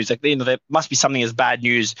good news, like there must be something as bad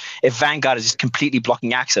news. If Vanguard is just completely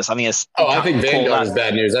blocking access, I think I think Vanguard is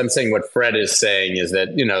bad news. I'm saying what Fred is saying is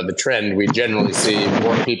that the trend we generally see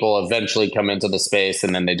more people eventually come into the space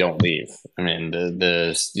and then they don't leave. I mean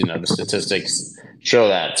the statistics show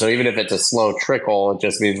that. So even if it's a slow trickle, it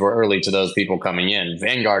just means we're early to those people coming in.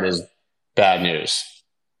 Vanguard is bad news.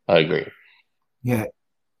 I agree. Yeah.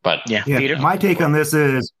 But Peter? My take on this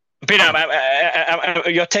is Peter,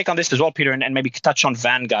 your take on this as well, Peter, and maybe touch on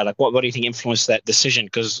Vanguard. Like, what do you think influenced that decision?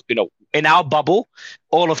 Because in our bubble,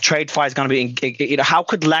 all of TradeFi is going to be. How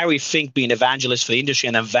could Larry Fink be an evangelist for the industry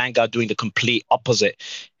and then Vanguard doing the complete opposite?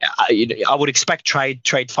 I would expect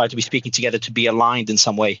TradeFi to be speaking together to be aligned in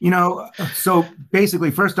some way. So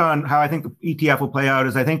basically, first on how I think the ETF will play out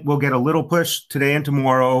is I think we'll get a little push today and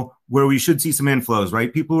tomorrow where we should see some inflows.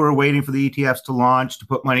 Right, people who are waiting for the ETFs to launch to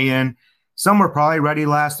put money in. Some were probably ready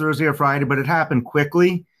last Thursday or Friday, but it happened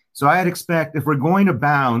quickly. So I'd expect if we're going to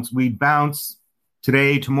bounce, we bounce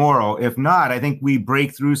today, tomorrow. If not, I think we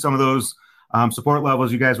break through some of those support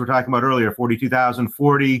levels you guys were talking about earlier,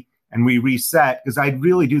 42,040, and we reset, because I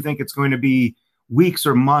really do think it's going to be weeks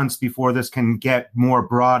or months before this can get more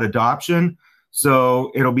broad adoption.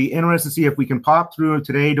 So it'll be interesting to see if we can pop through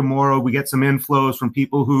today, tomorrow. We get some inflows from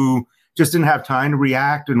people who just didn't have time to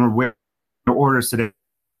react and were waiting for orders today.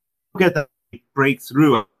 Get the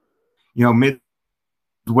breakthrough, mid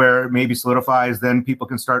where it maybe solidifies, then people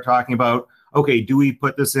can start talking about, okay, do we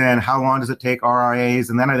put this in? How long does it take RIAs?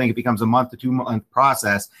 And then I think it becomes a month to 2 month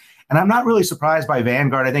process. And I'm not really surprised by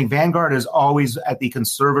Vanguard. I think Vanguard is always at the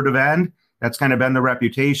conservative end. That's kind of been the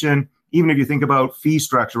reputation. Even if you think about fee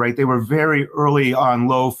structure, right? They were very early on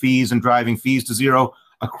low fees and driving fees to zero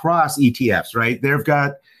across ETFs, right? They've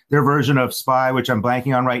got their version of SPY, which I'm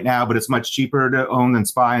blanking on right now, but it's much cheaper to own than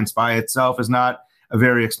SPY, and SPY itself is not a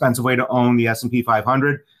very expensive way to own the S&P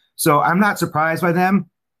 500. So I'm not surprised by them.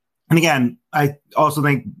 And again, I also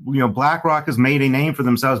think, BlackRock has made a name for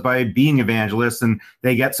themselves by being evangelists, and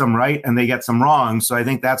they get some right and they get some wrong. So I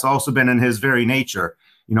think that's also been in his very nature.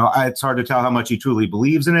 It's hard to tell how much he truly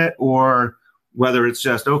believes in it, or whether it's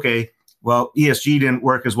just, okay, well, ESG didn't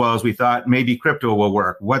work as well as we thought. Maybe crypto will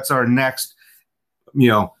work. What's our next,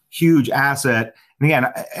 huge asset? And again,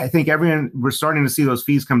 I think we're starting to see those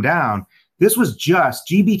fees come down. This was just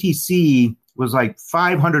GBTC was like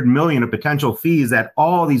 500 million of potential fees that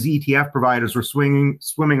all these ETF providers were swimming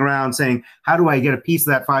around saying, how do I get a piece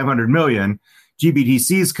of that 500 million?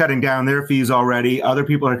 GBTC is cutting down their fees already. Other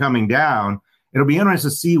people are coming down. It'll be interesting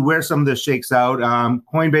to see where some of this shakes out.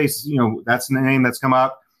 Coinbase, that's the name that's come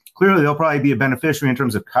up. clearly they'll probably be a beneficiary in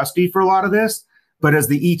terms of custody for a lot of this. But as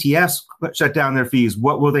the ETFs shut down their fees,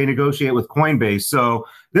 what will they negotiate with Coinbase? So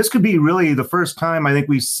this could be really the first time I think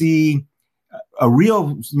we see a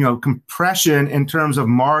real, compression in terms of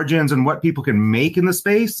margins and what people can make in the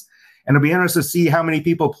space. And it'll be interesting to see how many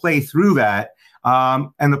people play through that.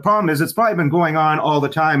 And the problem is it's probably been going on all the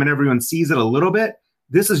time and everyone sees it a little bit.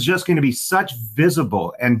 This is just going to be such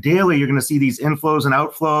visible, and daily you're going to see these inflows and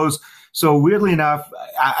outflows. So weirdly enough,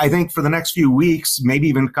 I think for the next few weeks, maybe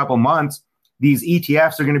even a couple months, these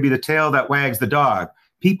ETFs are going to be the tail that wags the dog.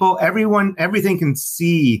 Everything can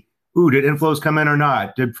see, did inflows come in or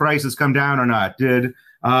not? Did prices come down or not? Did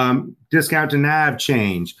discount to NAV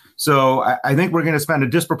change? So I think we're going to spend a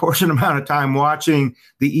disproportionate amount of time watching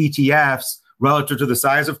the ETFs relative to the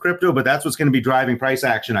size of crypto, but that's what's going to be driving price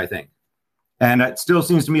action, I think. And it still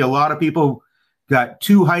seems to me a lot of people got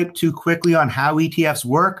too hyped too quickly on how ETFs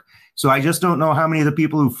work. So I just don't know how many of the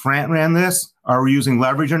people who ran this are using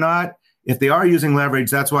leverage or not. If they are using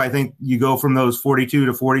leverage, that's why I think you go from those 42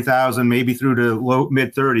 to 40,000, maybe through to low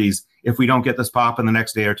mid 30s if we don't get this pop in the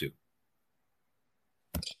next day or two.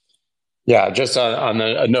 Yeah, just on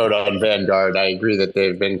a note on Vanguard, I agree that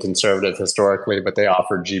they've been conservative historically, but they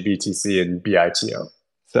offer GBTC and BITO.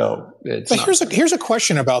 So here's a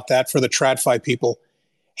question about that for the TradFi people.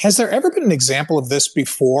 Has there ever been an example of this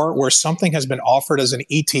before where something has been offered as an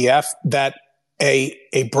ETF that a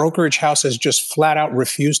brokerage house has just flat out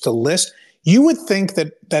refused to list? You would think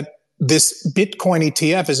that this Bitcoin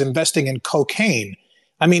ETF is investing in cocaine.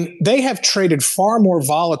 I mean, they have traded far more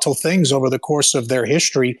volatile things over the course of their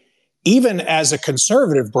history, even as a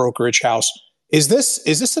conservative brokerage house. Is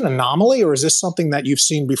this an anomaly, or is this something that you've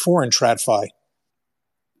seen before in TradFi?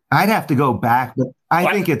 I'd have to go back, but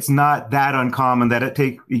I think it's not that uncommon that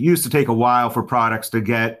it used to take a while for products to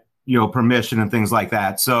get, permission and things like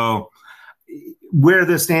that. So where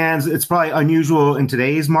this stands, it's probably unusual in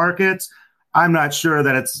today's markets. I'm not sure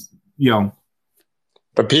that it's,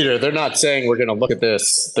 But Peter, they're not saying we're going to look at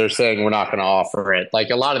this. They're saying we're not going to offer it. Like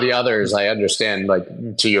a lot of the others, I understand,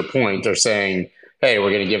 like to your point, they're saying, hey,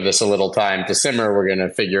 we're going to give this a little time to simmer. We're going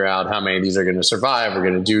to figure out how many of these are going to survive. We're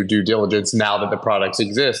going to do due diligence now that the products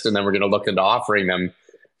exist, and then we're going to look into offering them.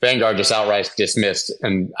 Vanguard just outright dismissed,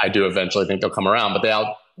 and I do eventually think they'll come around, but they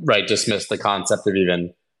outright dismissed the concept of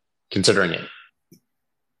even considering it.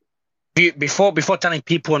 Before telling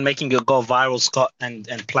people and making it go viral, Scott, and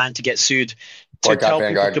plan to get sued, to tell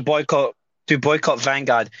Vanguard. People to boycott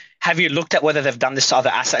Vanguard. Have you looked at whether they've done this to other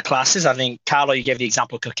asset classes? I think, Carlo, you gave the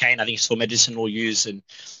example of cocaine. I think it's for medicinal use, and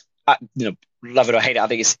love it or hate it, I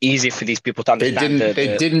think it's easy for these people to understand.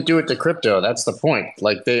 They didn't do it to crypto. That's the point.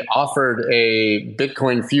 Like they offered a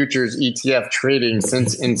Bitcoin futures ETF trading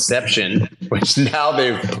since inception, which now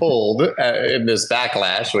they've pulled in this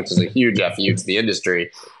backlash, which is a huge FU to the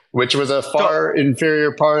industry, which was a far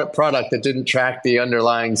inferior product that didn't track the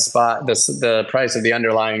underlying spot, the price of the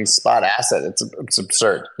underlying spot asset. It's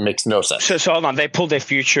absurd. It makes no sense. So hold on, they pulled their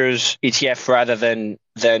futures ETF rather than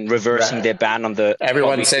reversing their ban on the.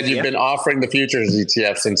 Everyone said you've been offering the futures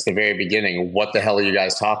ETF since the very beginning. What the hell are you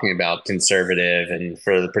guys talking about? Conservative and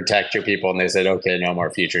for protect your people, and they said, okay, no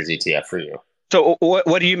more futures ETF for you. So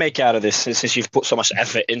what do you make out of this? Since you've put so much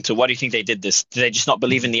effort into, why do you think they did this? Did they just not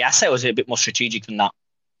believe in the asset, or was it a bit more strategic than that?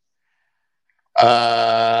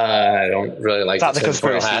 I don't really like the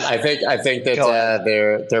conspiracy. I think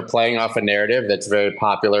that they're playing off a narrative that's very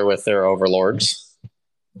popular with their overlords.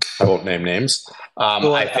 I won't name names.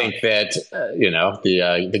 I think that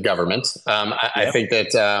the government. I think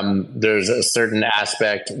that there's a certain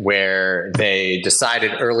aspect where they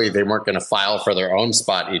decided early they weren't going to file for their own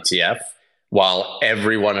spot ETF, while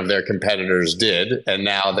every one of their competitors did, and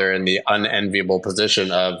now they're in the unenviable position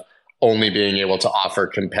of only being able to offer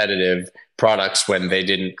competitive products when they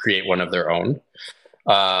didn't create one of their own,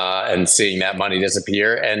 and seeing that money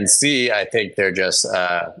disappear. And I think they're just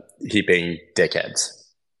heaping dickheads.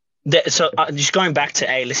 So just going back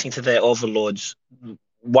to listening to their overlords,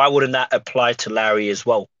 why wouldn't that apply to Larry as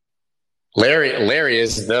well? Larry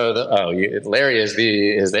is their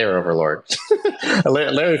overlord.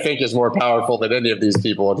 Larry Fink is more powerful than any of these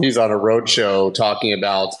people, and he's on a roadshow talking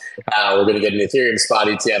about how we're going to get an Ethereum spot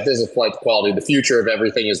ETF. This is flight to quality. The future of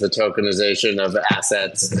everything is the tokenization of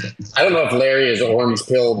assets. I don't know if Larry is orange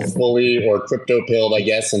pilled fully or crypto pilled, I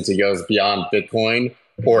guess, since he goes beyond Bitcoin,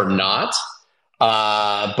 or not.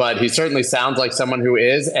 But he certainly sounds like someone who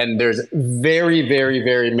is, and there's very, very,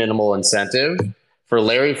 very minimal incentive for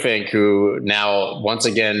Larry Fink, who now once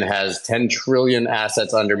again has 10 trillion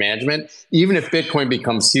assets under management. Even if Bitcoin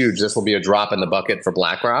becomes huge, this will be a drop in the bucket for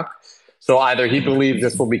BlackRock. So either he believes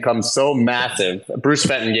this will become so massive. Bruce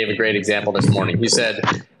Fenton gave a great example this morning. He said,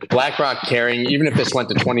 BlackRock carrying, even if this went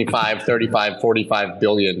to 25, 35, 45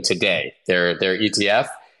 billion today, their ETF,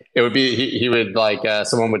 it would be he would like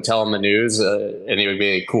someone would tell him the news and he would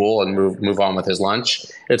be cool and move on with his lunch.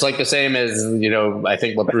 It's like the same as I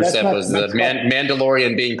think what Bruce said was the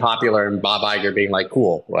Mandalorian being popular and Bob Iger being like,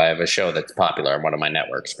 cool, well, I have a show that's popular on one of my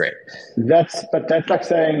networks, great. That's like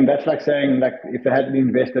saying like if they hadn't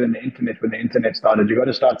invested in the internet when the internet started, you got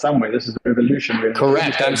to start somewhere. This is a revolution.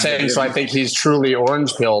 Correct. I'm saying so. I think he's truly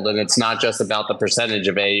orange pilled, and it's not just about the percentage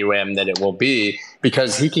of AUM that it will be,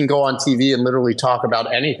 because he can go on TV and literally talk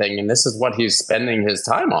about anything, and this is what he's spending his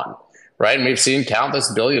time on, right? And we've seen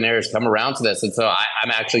countless billionaires come around to this, and so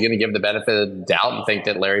I'm actually going to give the benefit of the doubt and think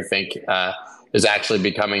that Larry Fink is actually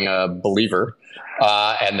becoming a believer,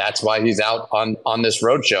 and that's why he's out on this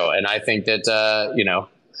roadshow. And I think that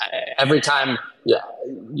every time,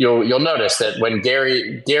 you'll notice that when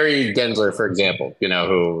Gary Gensler, for example,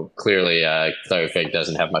 who clearly Larry Fink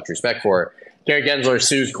doesn't have much respect for. Gary Gensler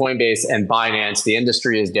sues Coinbase and Binance. The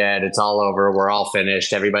industry is dead. It's all over. We're all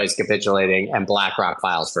finished. Everybody's capitulating. And BlackRock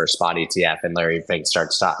files for a spot ETF. And Larry Fink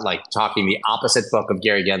starts talking the opposite book of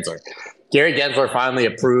Gary Gensler. Gary Gensler finally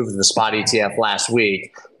approved the spot ETF last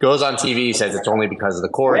week. Goes on TV, says it's only because of the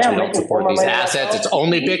courts. We don't support these assets. It's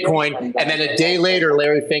only Bitcoin. And then a day later,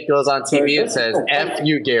 Larry Fink goes on TV and says, F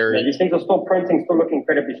you, Gary. These things are still printing, still looking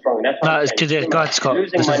incredibly strong. That's God, Scott.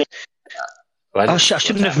 I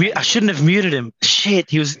shouldn't have muted him. Shit,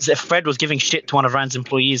 Fred was giving shit to one of Rand's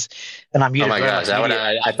employees, and I muted. Oh my gosh,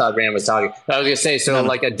 I thought Rand was talking. I was gonna say,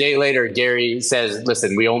 like a day later, Gary says,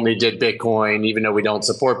 "Listen, we only did Bitcoin, even though we don't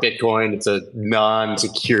support Bitcoin. It's a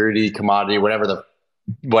non-security commodity, whatever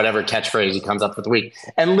catchphrase he comes up with the week."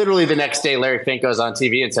 And literally the next day, Larry Fink goes on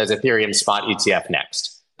TV and says, "Ethereum spot ETF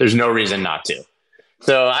next." There's no reason not to.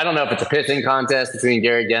 So I don't know if it's a pissing contest between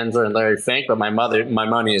Gary Gensler and Larry Fink, but my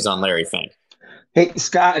money is on Larry Fink. Hey,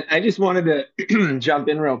 Scott, I just wanted to jump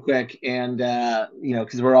in real quick and,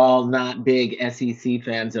 because we're all not big SEC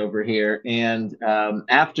fans over here. And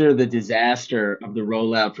after the disaster of the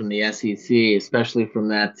rollout from the SEC, especially from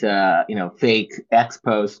that, fake X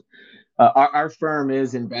post, our firm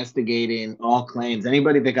is investigating all claims.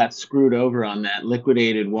 Anybody that got screwed over on that,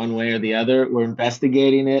 liquidated one way or the other, we're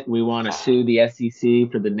investigating it. We want to sue the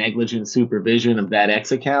SEC for the negligent supervision of that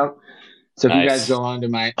X account. So if you guys go on to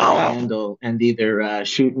my handle and either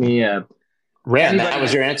shoot me a... Rand, that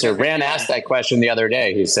was your answer. Rand asked that question the other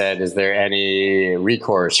day. He said, is there any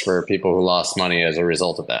recourse for people who lost money as a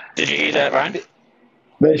result of that? Did you hear that, Rand?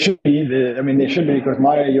 There should be. There should be, because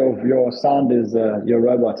your sound is you're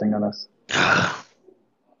roboting on us.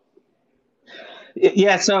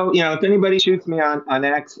 Yeah, so if anybody shoots me on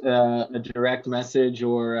X a direct message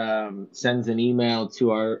or sends an email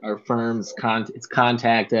to our firm's it's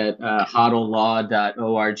contact at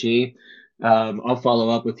hodllaw.org, I'll follow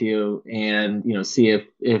up with you and see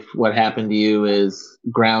if what happened to you is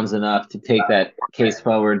grounds enough to take that case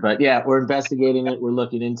forward. But yeah, we're investigating it, we're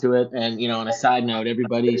looking into it, and on a side note,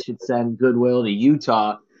 everybody should send goodwill to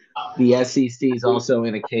Utah. The SEC is also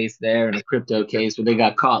in a case there, in a crypto case, where they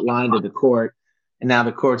got caught lying to the court. And now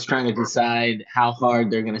the court's trying to decide how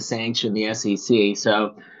hard they're going to sanction the SEC.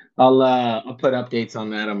 So I'll put updates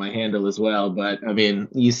on that on my handle as well. But I mean,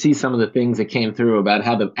 you see some of the things that came through about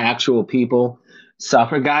how the actual people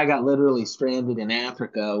suffer. Guy got literally stranded in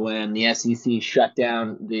Africa when the SEC shut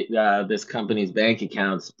down this company's bank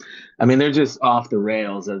accounts. I mean, they're just off the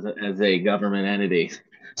rails as a government entity.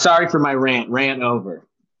 Sorry for my rant. Rant over.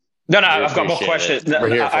 No, I've got more questions.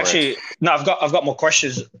 I've got more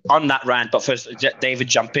questions on that rant. But first, David,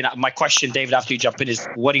 jump in. My question, David, after you jump in, is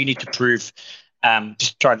what do you need to prove?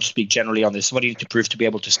 Just trying to speak generally on this. What do you need to prove to be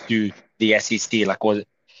able to sue the SEC? Like,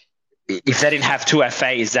 if they didn't have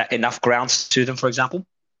 2FA, is that enough grounds to them, for example?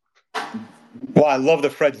 Well, I love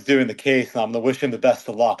that Fred's doing the case, and I'm going to wish him the best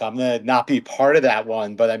of luck. I'm going to not be part of that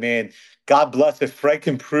one, but I mean, God bless if Fred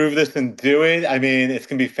can prove this and do it. I mean, it's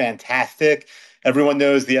going to be fantastic. Everyone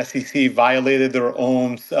knows the SEC violated their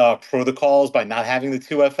own protocols by not having the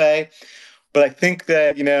 2FA. But I think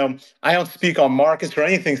that, I don't speak on markets or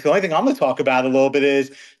anything. So the only thing I'm going to talk about a little bit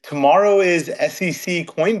is tomorrow is SEC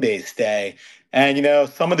Coinbase Day. And,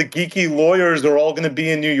 some of the geeky lawyers are all going to be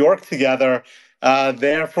in New York together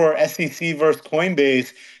there for SEC versus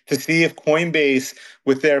Coinbase to see if Coinbase,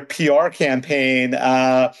 with their PR campaign,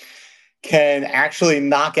 can actually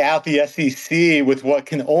knock out the SEC with what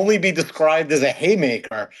can only be described as a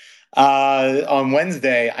haymaker on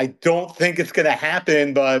Wednesday. I don't think it's going to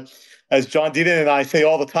happen, but as John Deaton and I say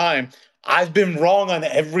all the time, I've been wrong on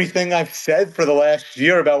everything I've said for the last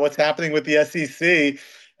year about what's happening with the SEC.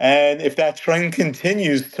 And if that trend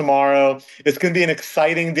continues tomorrow, it's going to be an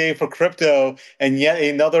exciting day for crypto and yet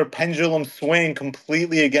another pendulum swing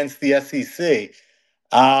completely against the SEC.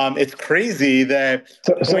 It's crazy that.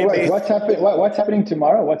 So wait, what's happening? What's happening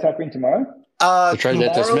tomorrow? What's happening tomorrow? They're trying to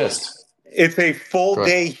get dismissed. It's a full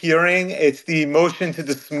day hearing. It's the motion to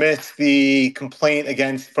dismiss the complaint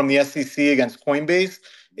from the SEC against Coinbase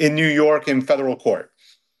in New York in federal court.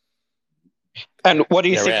 And what do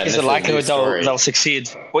you think is the likelihood they'll succeed?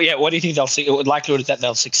 Well, yeah, what do you think likelihood that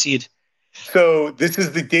they'll succeed? So this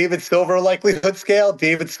is the David Silver likelihood scale.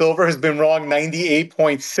 David Silver has been wrong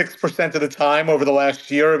 98.6% of the time over the last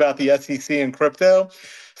year about the SEC and crypto.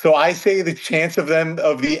 So I say the chance of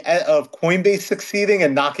Coinbase succeeding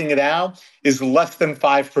and knocking it out is less than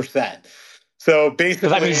 5%. So basically,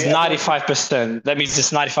 that means 95%. That means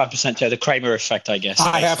it's 95% to the Kramer effect, I guess.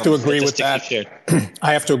 I have to agree with that.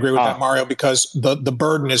 I have to agree with that, Mario, because the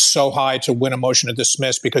burden is so high to win a motion to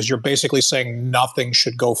dismiss, because you're basically saying nothing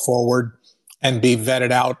should go forward and be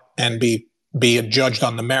vetted out and be judged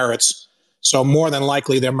on the merits. So more than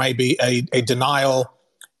likely, there might be a denial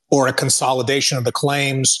or a consolidation of the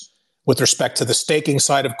claims with respect to the staking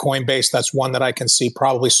side of Coinbase. That's one that I can see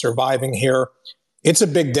probably surviving here. It's a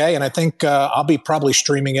big day, and I think I'll be probably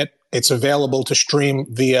streaming it. It's available to stream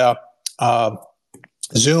via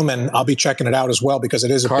Zoom, and I'll be checking it out as well because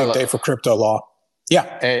it is a big day for crypto law.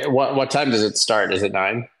 Yeah. Hey, what time does it start? Is it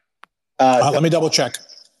 9? Let me double check.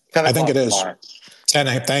 I think it is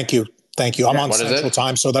 10. Thank you. I'm on Central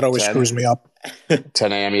Time, so that always 10? Screws me up.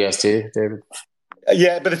 10 a.m. EST, David.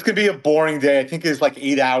 Yeah, but it's going to be a boring day. I think it's like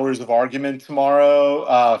 8 hours of argument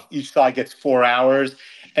tomorrow. Each side gets 4 hours.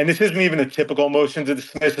 And this isn't even a typical motion to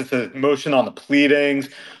dismiss. It's a motion on the pleadings.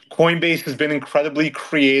 Coinbase has been incredibly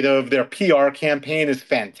creative. Their PR campaign is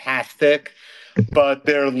fantastic, but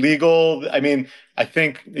their legal, I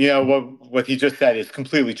think, what he just said is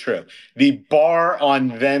completely true. The bar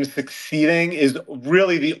on them succeeding is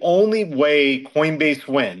really the only way Coinbase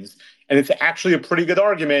wins. And it's actually a pretty good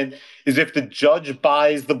argument, is if the judge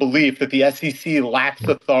buys the belief that the SEC lacks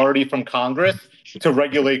authority from Congress to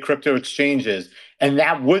regulate crypto exchanges. And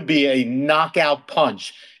that would be a knockout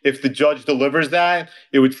punch. If the judge delivers that,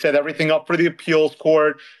 it would set everything up for the appeals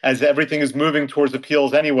court, as everything is moving towards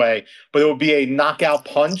appeals anyway. But it would be a knockout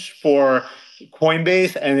punch for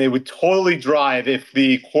Coinbase, and it would totally drive if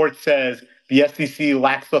the court says the SEC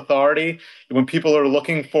lacks authority. When people are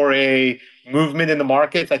looking for a movement in the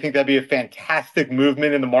markets, I think that'd be a fantastic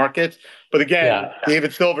movement in the markets. But again,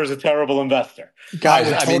 David Silver is a terrible investor. Guys,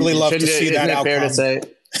 I would totally love to see that outcome. Fair to say,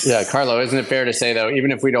 yeah, Carlo, isn't it fair to say, though, even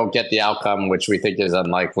if we don't get the outcome, which we think is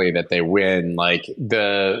unlikely that they win, like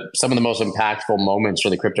some of the most impactful moments for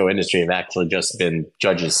the crypto industry have actually just been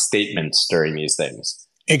judges' statements during these things.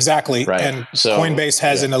 Exactly. Right. And so, Coinbase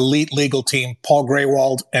has an elite legal team. Paul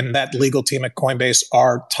Greywald and that legal team at Coinbase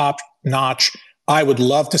are top notch. I would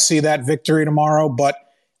love to see that victory tomorrow, but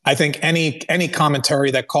I think any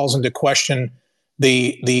commentary that calls into question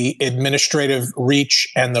the administrative reach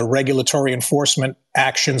and the regulatory enforcement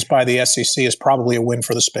actions by the SEC is probably a win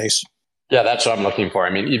for the space. Yeah, that's what I'm looking for. I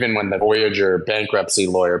mean, even when the Voyager bankruptcy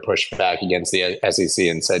lawyer pushed back against the SEC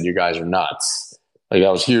and said, "You guys are nuts," like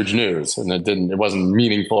that was huge news, and it wasn't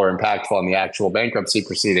meaningful or impactful in the actual bankruptcy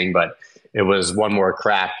proceeding, but it was one more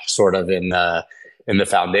crack sort of in the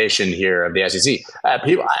foundation here of the SEC.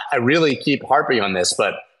 I really keep harping on this,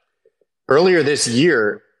 but earlier this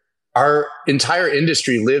year, our entire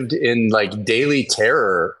industry lived in like daily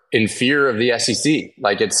terror in fear of the SEC.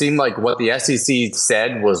 Like it seemed like what the SEC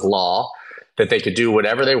said was law, that they could do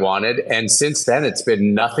whatever they wanted. And since then, it's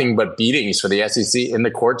been nothing but beatings for the SEC in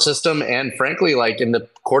the court system. And frankly, like in the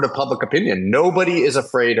court of public opinion, nobody is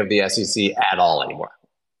afraid of the SEC at all anymore.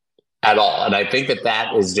 At all. And I think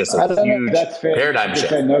that is just a huge paradigm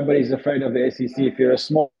shift. Nobody's afraid of the SEC. If you're a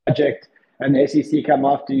small project and the SEC come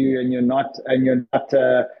after you and you're not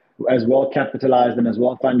as well capitalized and as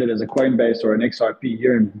well funded as a Coinbase or an XRP,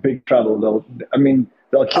 you're in big trouble.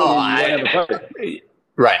 They'll kill you.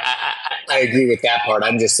 Right. I agree with that part.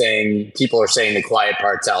 I'm just saying people are saying the quiet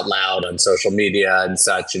parts out loud on social media and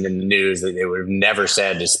such and in the news that they would have never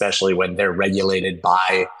said, especially when they're regulated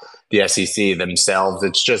by the SEC themselves.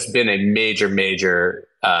 It's just been a major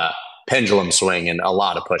pendulum swing and a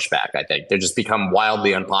lot of pushback, I think. They've just become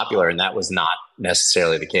wildly unpopular, and that was not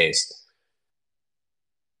necessarily the case.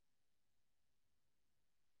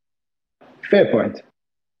 Fair point.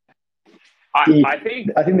 I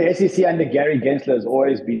think the SEC under Gary Gensler has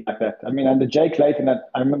always been like that. I mean, under Jay Clayton,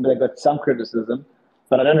 I remember they got some criticism,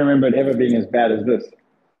 but I don't remember it ever being as bad as this.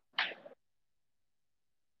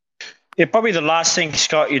 Yeah, probably the last thing,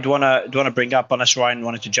 Scott, you'd want to bring up, unless Ryan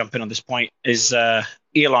wanted to jump in on this point, is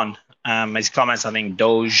Elon. His comments, I think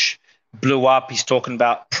Doge blew up. He's talking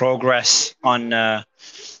about progress on the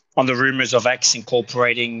rumors of X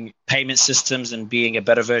incorporating payment systems and being a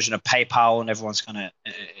better version of PayPal, and everyone's kind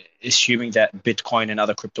of assuming that Bitcoin and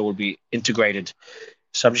other crypto will be integrated.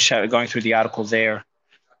 So I'm just going through the article there.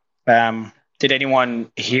 Did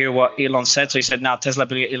anyone hear what Elon said? So he said, now Tesla,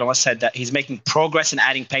 Elon said that he's making progress in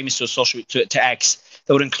adding payments to X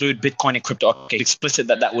that would include Bitcoin and crypto. Okay, explicit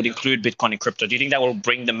that would include Bitcoin and crypto. Do you think that will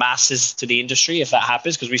bring the masses to the industry if that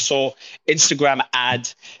happens? Because we saw Instagram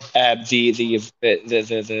add the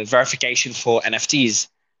verification for NFTs,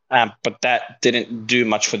 but that didn't do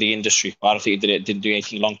much for the industry. I don't think it didn't do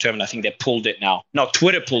anything long term, and I think they pulled it now. No,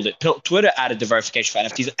 Twitter pulled it. Twitter added the verification for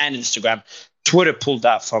NFTs, and Instagram. Twitter pulled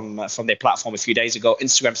that from their platform a few days ago.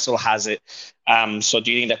 Instagram still has it. So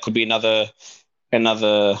do you think that could be another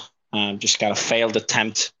just kind of failed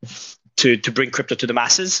attempt to bring crypto to the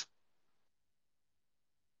masses?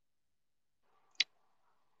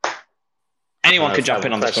 Anyone could jump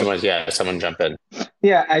in on this one. Yeah, someone jump in.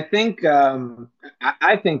 Yeah, I think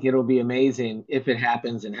it'll be amazing if it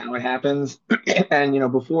happens and how it happens.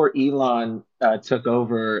 And before Elon took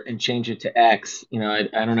over and changed it to X, I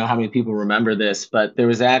don't know how many people remember this, but there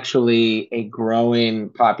was actually a growing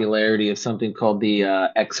popularity of something called the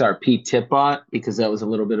XRP tip bot, because that was a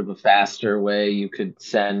little bit of a faster way you could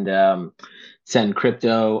send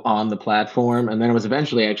crypto on the platform, and then it was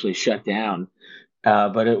eventually actually shut down.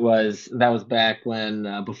 But that was back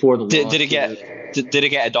when before the launch. Did it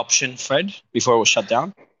get adoption, Fred, before it was shut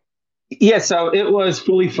down? Yeah, so it was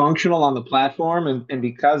fully functional on the platform, and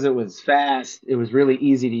because it was fast, it was really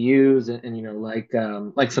easy to use, and like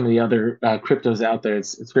some of the other cryptos out there,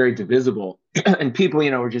 it's very divisible, and people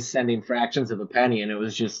were just sending fractions of a penny, and it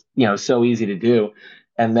was just so easy to do.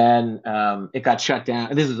 And then it got shut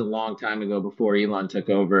down. This is a long time ago, before Elon took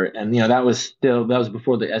over, and that was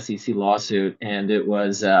before the SEC lawsuit, and it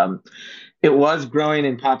was growing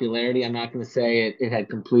in popularity. I'm not going to say it had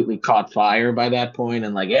completely caught fire by that point,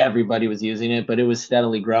 and like everybody was using it, but it was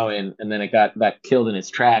steadily growing, and then it got killed in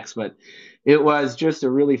its tracks. But it was just a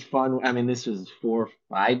really fun. I mean, this was 4 or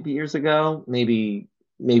 5 years ago, maybe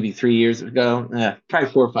 3 years ago, probably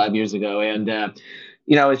 4 or 5 years ago, and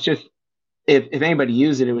it's just. If anybody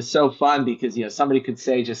used it, it was so fun because somebody could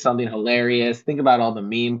say just something hilarious. Think about all the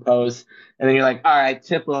meme posts, and then you're like, all right,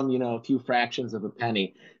 tip them, a few fractions of a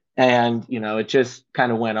penny, and it just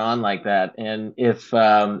kind of went on like that. And if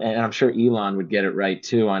and I'm sure Elon would get it right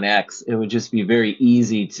too on X, it would just be very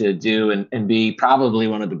easy to do and be probably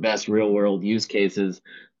one of the best real world use cases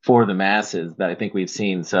for the masses that I think we've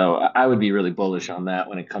seen. So I would be really bullish on that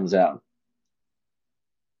when it comes out.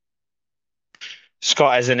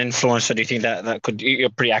 Scott, as an influencer, do you think that could?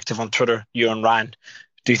 You're pretty active on Twitter, you and Ryan.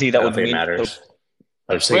 Do you think that would mean matters?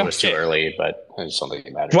 I would say it was too early, but I just don't think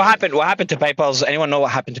it matters. What happened to PayPal's? Anyone know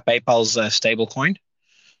what happened to PayPal's stablecoin?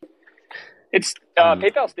 It's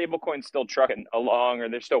PayPal stablecoin's still trucking along, or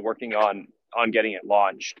they're still working on getting it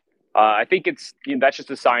launched. I think that's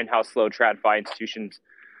just a sign how slow TradFi institutions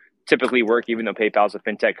typically work. Even though PayPal's a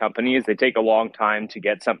fintech company, is they take a long time to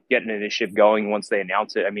get an initiative going once they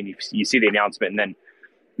announce it. I mean, you see the announcement, and then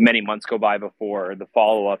many months go by before the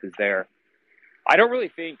follow up is there. I don't really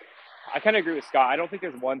think. I kind of agree with Scott. I don't think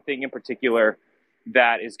there's one thing in particular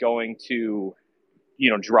that is going to,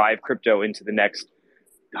 drive crypto into the next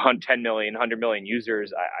 10 million, 100 million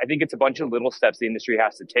users. I think it's a bunch of little steps the industry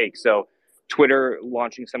has to take. So Twitter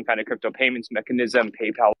launching some kind of crypto payments mechanism,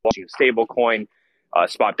 PayPal launching a stable coin,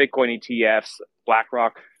 spot Bitcoin ETFs,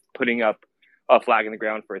 BlackRock putting up a flag in the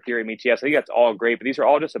ground for Ethereum ETFs. I think that's all great, but these are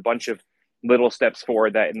all just a bunch of little steps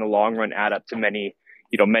forward that in the long run add up to many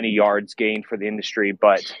yards gained for the industry.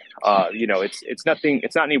 But, it's nothing,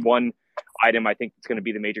 it's not any one item. I think it's going to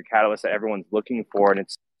be the major catalyst that everyone's looking for. And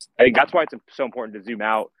I think that's why it's so important to zoom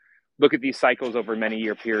out, look at these cycles over a many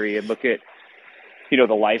year period, look at,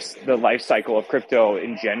 the life cycle of crypto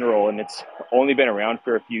in general. And it's only been around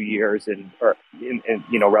for a few years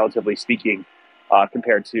relatively speaking,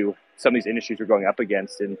 compared to some of these industries we're going up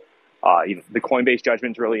against. And, the Coinbase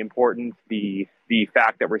judgment is really important. The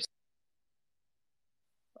fact that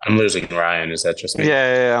I'm losing Ryan. Is that just me?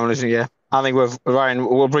 Yeah, I'm losing. Yeah, I think Ryan.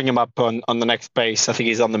 We'll bring him up on the next base. I think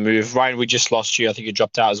he's on the move. Ryan, we just lost you. I think you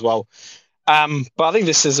dropped out as well. But I think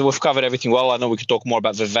we've covered everything well. I know we could talk more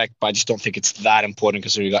about Vivek, but I just don't think it's that important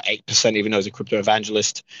because we got 8%, even though he's a crypto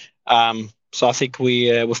evangelist. So I think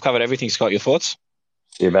we've covered everything. Scott, your thoughts?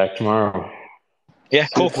 See you back tomorrow. Yeah,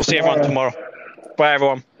 cool. We'll see everyone tomorrow. Bye,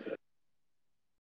 everyone.